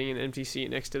that's studying, an empty seat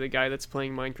next to the guy that's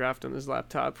playing Minecraft on his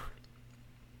laptop.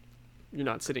 You're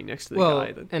not sitting next to the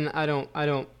guy. And I don't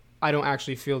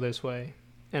actually feel this way,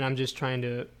 and I'm just trying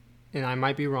to, and I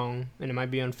might be wrong, and it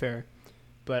might be unfair,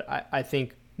 but I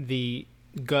think the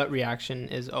gut reaction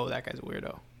is, oh, that guy's a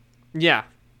weirdo. Yeah.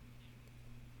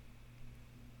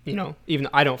 You know, even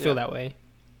though I don't feel Yeah. that way,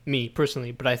 me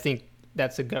personally, but I think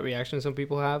that's a gut reaction some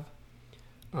people have.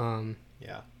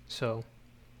 Yeah. So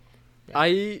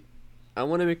I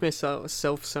want to make myself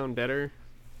sound better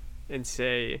and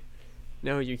say,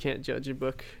 no, you can't judge a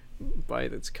book by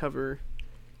its cover.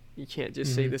 You can't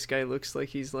just say Mhm. this guy looks like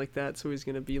he's like that, so he's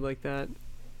going to be like that.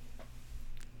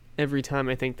 Every time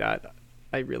I think that,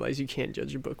 I realize you can't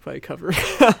judge a book by a cover.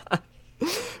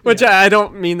 Which Yeah. I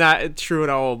don't mean that true at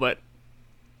all, but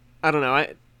I don't know.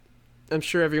 I'm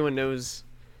sure everyone knows,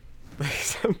 like,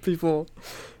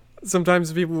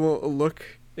 sometimes people will look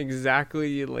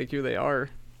exactly like who they are.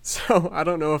 So I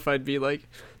don't know if I'd be like,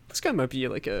 this guy might be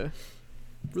like a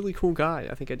really cool guy.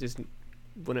 I think I just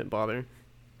wouldn't bother.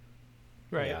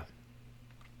 right, Yeah.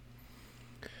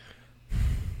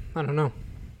 I don't know.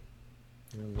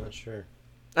 I'm not sure.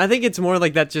 I think it's more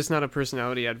like that's just not a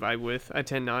personality I'd vibe with. I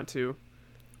tend not to.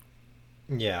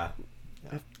 Yeah.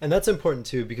 And that's important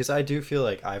too, because I do feel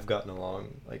like I've gotten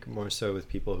along like more so with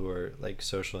people who are like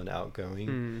social and outgoing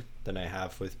Mm. than I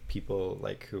have with people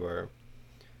like who are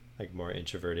like more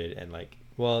introverted and like,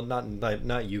 well,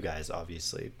 not you guys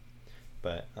obviously,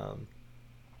 but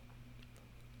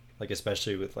like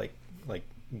especially with like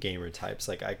gamer types,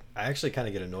 like I actually kind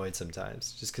of get annoyed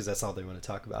sometimes just because that's all they want to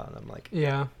talk about, and I'm like,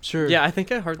 Yeah, sure. Yeah, I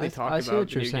think I hardly I talk see about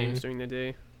what you're video games saying. during the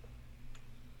day.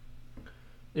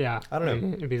 Yeah, I don't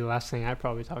know. It'd be the last thing I'd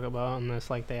probably talk about unless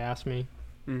like they ask me.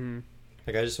 Mm-hmm.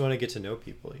 like I just want to get to know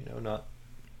people, you know, not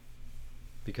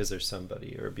because they're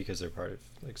somebody or because they're part of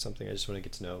like something. I just want to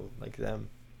get to know like them.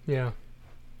 Yeah.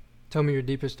 Tell me your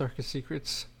deepest, darkest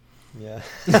secrets. Yeah.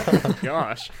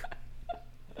 Gosh.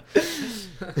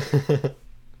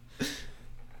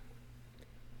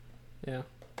 Yeah.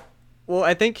 Well,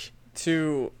 I think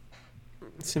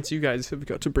since you guys have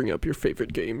got to bring up your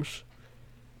favorite games,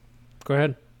 Go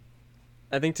ahead.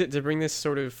 I think to bring this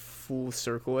sort of full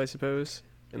circle, I suppose,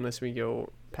 unless we go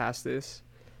past this,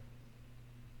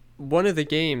 one of the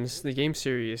game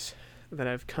series that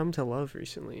I've come to love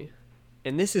recently,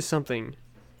 and this is something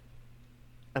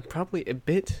I'm probably a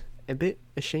bit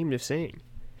ashamed of saying,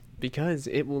 because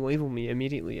it will label me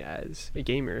immediately as a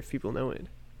gamer if people know it,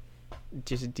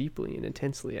 just deeply and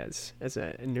intensely as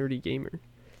a nerdy gamer,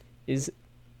 is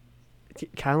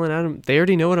Kyle and Adam. They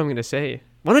already know what I'm gonna say.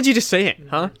 Why don't you just say it,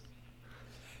 huh?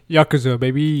 Yakuza,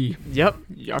 baby. Yep.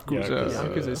 Yakuza.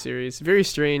 Yakuza series. Very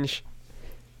strange.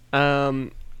 Yeah,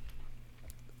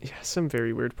 some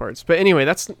very weird parts. But anyway,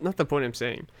 that's not the point I'm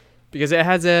saying. Because it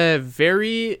has it's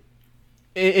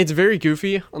very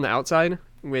goofy on the outside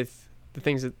with the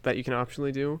things that you can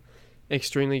optionally do.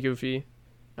 Extremely goofy.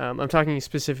 I'm talking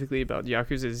specifically about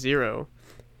Yakuza 0.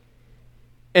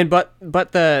 And but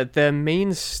the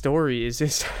main story is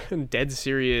this dead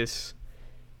serious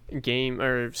game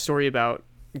or story about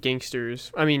gangsters.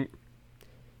 I mean,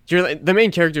 you're like, the main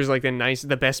character is like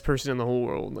the best person in the whole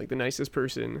world, like the nicest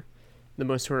person, the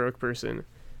most heroic person.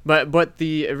 But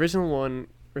the original one,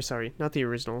 or sorry, not the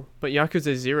original, but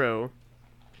Yakuza 0,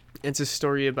 it's a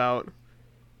story about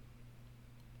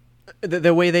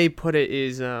the way they put it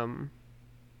is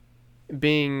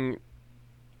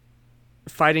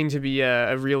fighting to be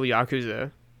a real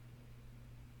Yakuza.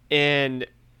 And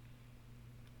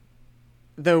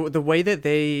the way that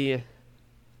they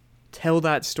tell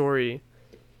that story,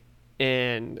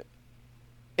 and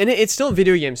it's still a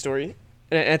video game story,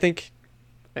 and I think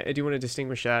I do want to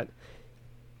distinguish that,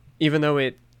 even though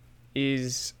it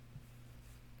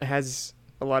has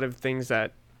a lot of things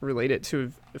that relate it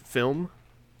to a film,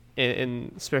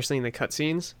 and especially in the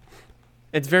cutscenes.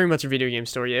 It's very much a video game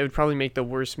story. It would probably make the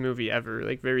worst movie ever,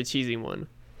 like very cheesy one.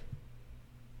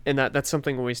 And that's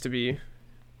something always to be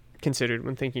considered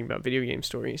when thinking about video game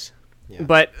stories. Yeah.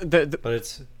 But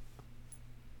But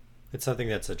it's something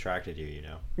that's attracted you, you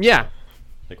know. yeah,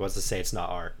 Like, what's to say it's not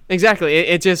art? exactly.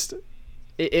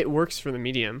 It works for the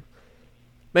medium.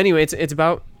 But anyway, it's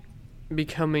about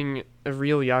becoming a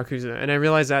real Yakuza, and I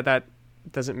realize that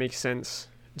doesn't make sense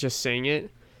just saying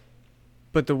it,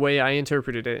 but the way I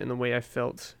interpreted it and the way I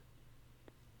felt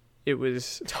it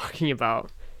was talking about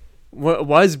what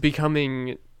was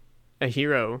becoming a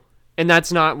hero, and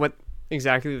that's not what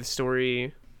exactly the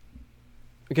story,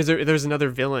 because there's another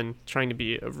villain trying to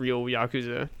be a real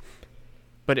Yakuza,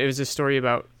 but it was a story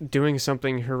about doing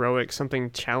something heroic, something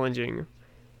challenging,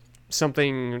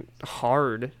 something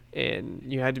hard, and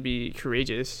you had to be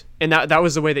courageous. And that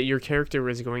was the way that your character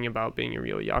was going about being a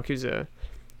real Yakuza,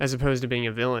 as opposed to being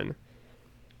a villain.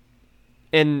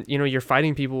 And, you know, you're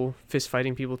fighting people, fist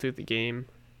fighting people through the game,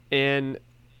 and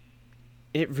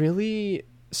it really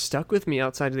stuck with me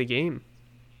outside of the game.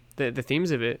 The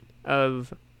themes of it,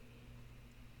 of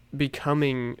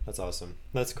becoming... That's awesome.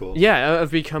 That's cool. Yeah,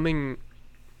 of becoming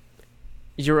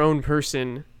your own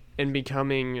person and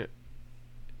becoming,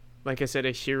 like I said,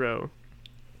 a hero.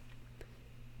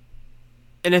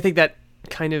 And I think that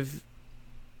kind of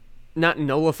not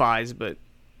nullifies, but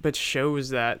shows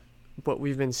that what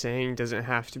we've been saying doesn't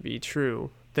have to be true.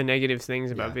 The negative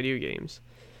things about video games.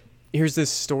 Here's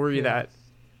this story that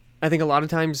I think a lot of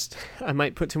times I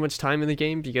might put too much time in the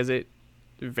game because it's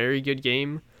a very good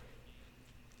game.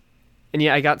 And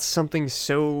yeah, I got something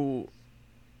so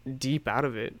deep out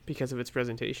of it because of its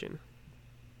presentation.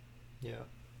 Yeah.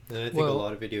 And I think a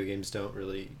lot of video games don't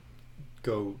really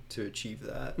go to achieve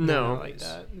that. No. Like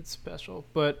that. It's special.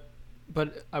 But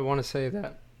I want to say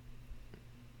that,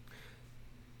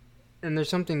 and there's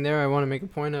something there I want to make a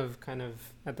point of kind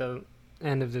of at the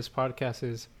end of this podcast,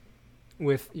 is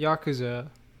with Yakuza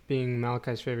being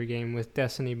Malachi's favorite game, with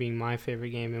Destiny being my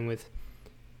favorite game, and with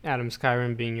Adam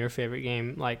Skyrim being your favorite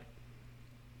game, like,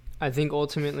 I think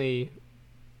ultimately,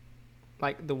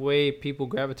 like, the way people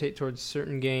gravitate towards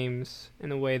certain games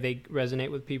and the way they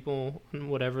resonate with people on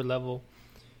whatever level,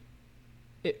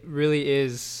 it really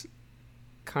is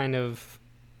kind of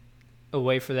a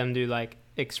way for them to, like,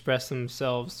 express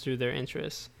themselves through their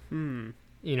interests. You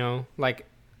know, like,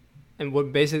 and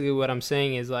what I'm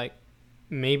saying is, like,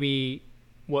 maybe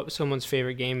what someone's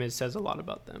favorite game is says a lot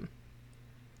about them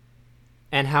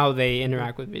and how they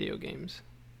interact with video games,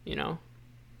 you know?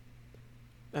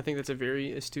 I think that's a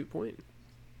very astute point.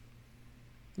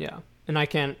 Yeah. And I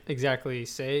can't exactly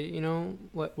say, you know,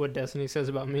 what Destiny says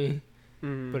about me,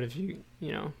 but if you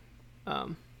know,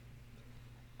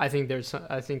 I think there's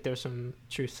some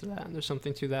truth to that. There's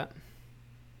something to that.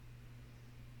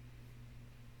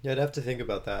 Yeah, I'd have to think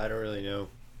about that. I don't really know.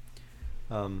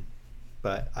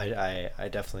 But I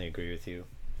definitely agree with you.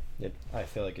 I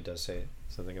feel like it does say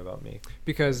something about me.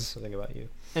 Because something about you.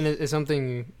 And it's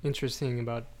something interesting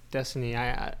about Destiny.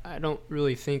 I don't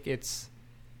really think it's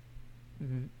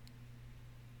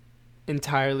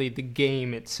entirely the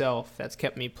game itself that's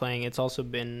kept me playing. It's also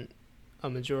been a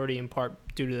majority in part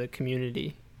due to the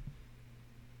community.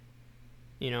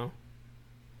 You know?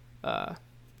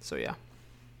 So yeah.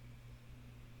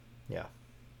 Yeah.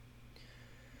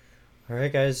 All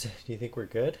right, guys. Do you think we're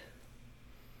good?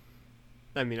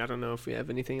 I mean, I don't know if we have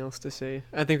anything else to say.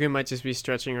 I think we might just be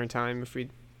stretching our time if we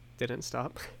didn't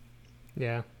stop.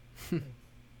 Yeah.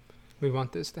 We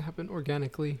want this to happen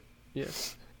organically.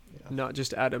 Yes. Yeah. Not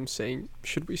just Adam saying,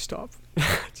 should we stop?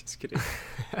 Just kidding.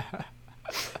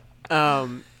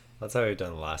 That's how we've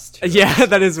done the last two. Yeah, episodes,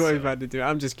 that is what we've had to do.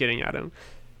 I'm just kidding, Adam.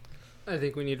 I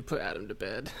think we need to put Adam to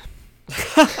bed.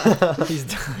 He's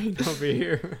dying over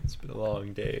here. It's been a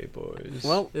long day, boys.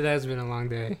 Well, it has been a long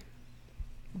day.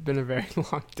 Been a very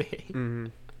long day. Mm-hmm.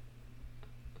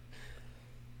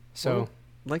 So, well,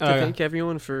 I'd like to thank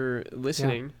everyone for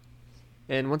listening. Yeah.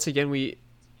 And once again, we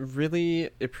really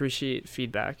appreciate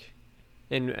feedback.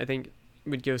 And I think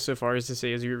we'd go so far as to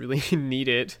say as we really need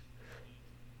it.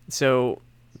 So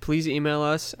please email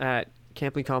us at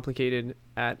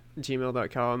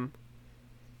camplycomplicated@gmail.com.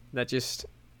 That just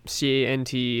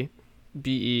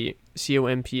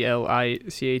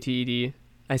CANTBECOMPLICATED.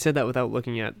 I said that without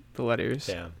looking at the letters.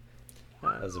 Damn.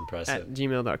 That was impressive. At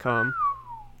gmail.com.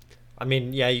 I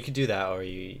mean, yeah, you could do that, or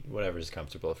whatever's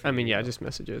comfortable for you. I mean, yeah, just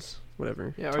messages,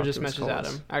 whatever. Yeah, or just message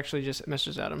Adam. Actually, just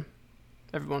message Adam.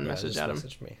 Everyone message Adam.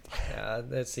 Message me. Yeah,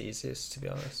 that's the easiest, to be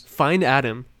honest. Find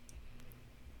Adam.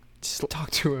 Just talk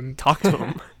to him. Talk to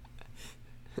him.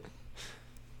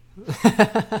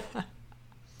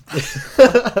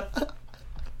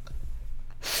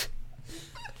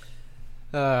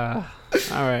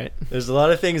 There's a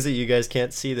lot of things that you guys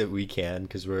can't see that we can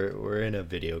because we're in a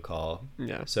video call.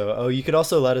 Yeah. So, you could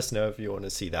also let us know if you want to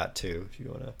see that too. If you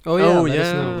want to. Oh yeah, Oh, let us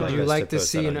yeah. know. Would Like you us like to to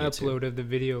post see that an on YouTube. upload of the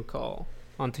video call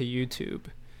onto YouTube?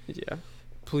 Yeah.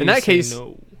 Please that say case-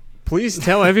 no. Please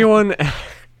tell everyone.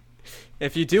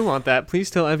 If you do want that, please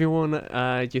tell everyone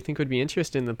you think would be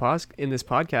interested in in this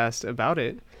podcast about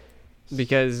it,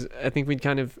 because I think we'd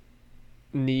kind of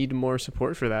need more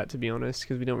support for that, to be honest,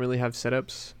 because we don't really have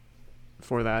setups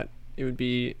for that. It would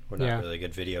be We're not Yeah. really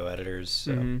good video editors.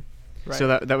 So. mhm. Right. So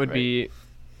that would right. be,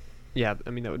 yeah. I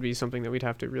mean, that would be something that we'd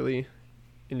have to really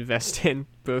invest in,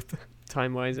 both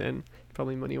time wise and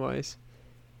probably money wise.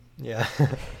 Yeah.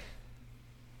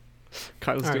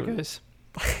 Kyle's All right, doing it. guys.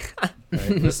 Right,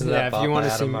 listen to Yeah, that if bop you by wanna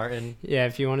Adam see me- Martin. Yeah,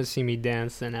 if you want to see me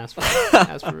dance, then ask for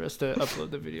us to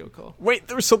upload the video call. Wait,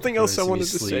 there was something else I Wanna wanted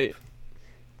see to me say. sleep.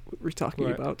 What we're talking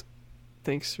What? about.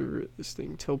 Thanks for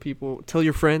listening. Tell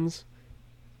your friends,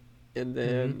 and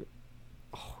then,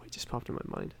 oh, it just popped in my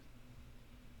mind.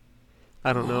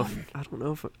 I don't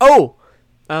know if. Oh,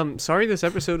 sorry, this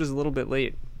episode is a little bit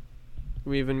late.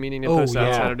 We've been meaning to Oh, post out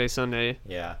yeah. Saturday, Sunday,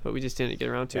 Yeah. but we just didn't get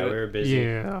around to Yeah, we it were busy.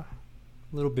 Yeah,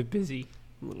 a little bit busy.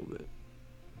 a little bit.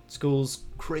 School's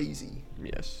crazy.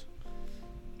 Yes.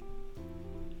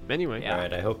 Anyway, Yeah. All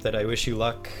right. I hope that I wish you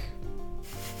luck.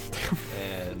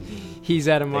 And He's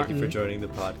Adam thank you Martin, for joining the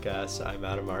podcast. I'm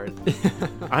Adam Martin.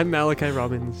 I'm Malachi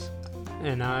Robbins.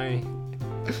 and I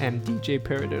am DJ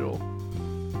Paradiddle.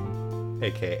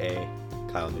 AKA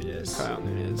Kyle Nunez. Kyle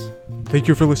Nunez. Thank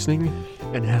you for listening,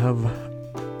 and have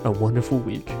a wonderful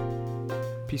week.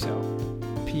 Peace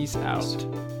out. Peace out.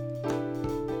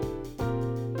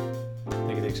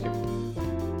 Thank you, Thanksgiving.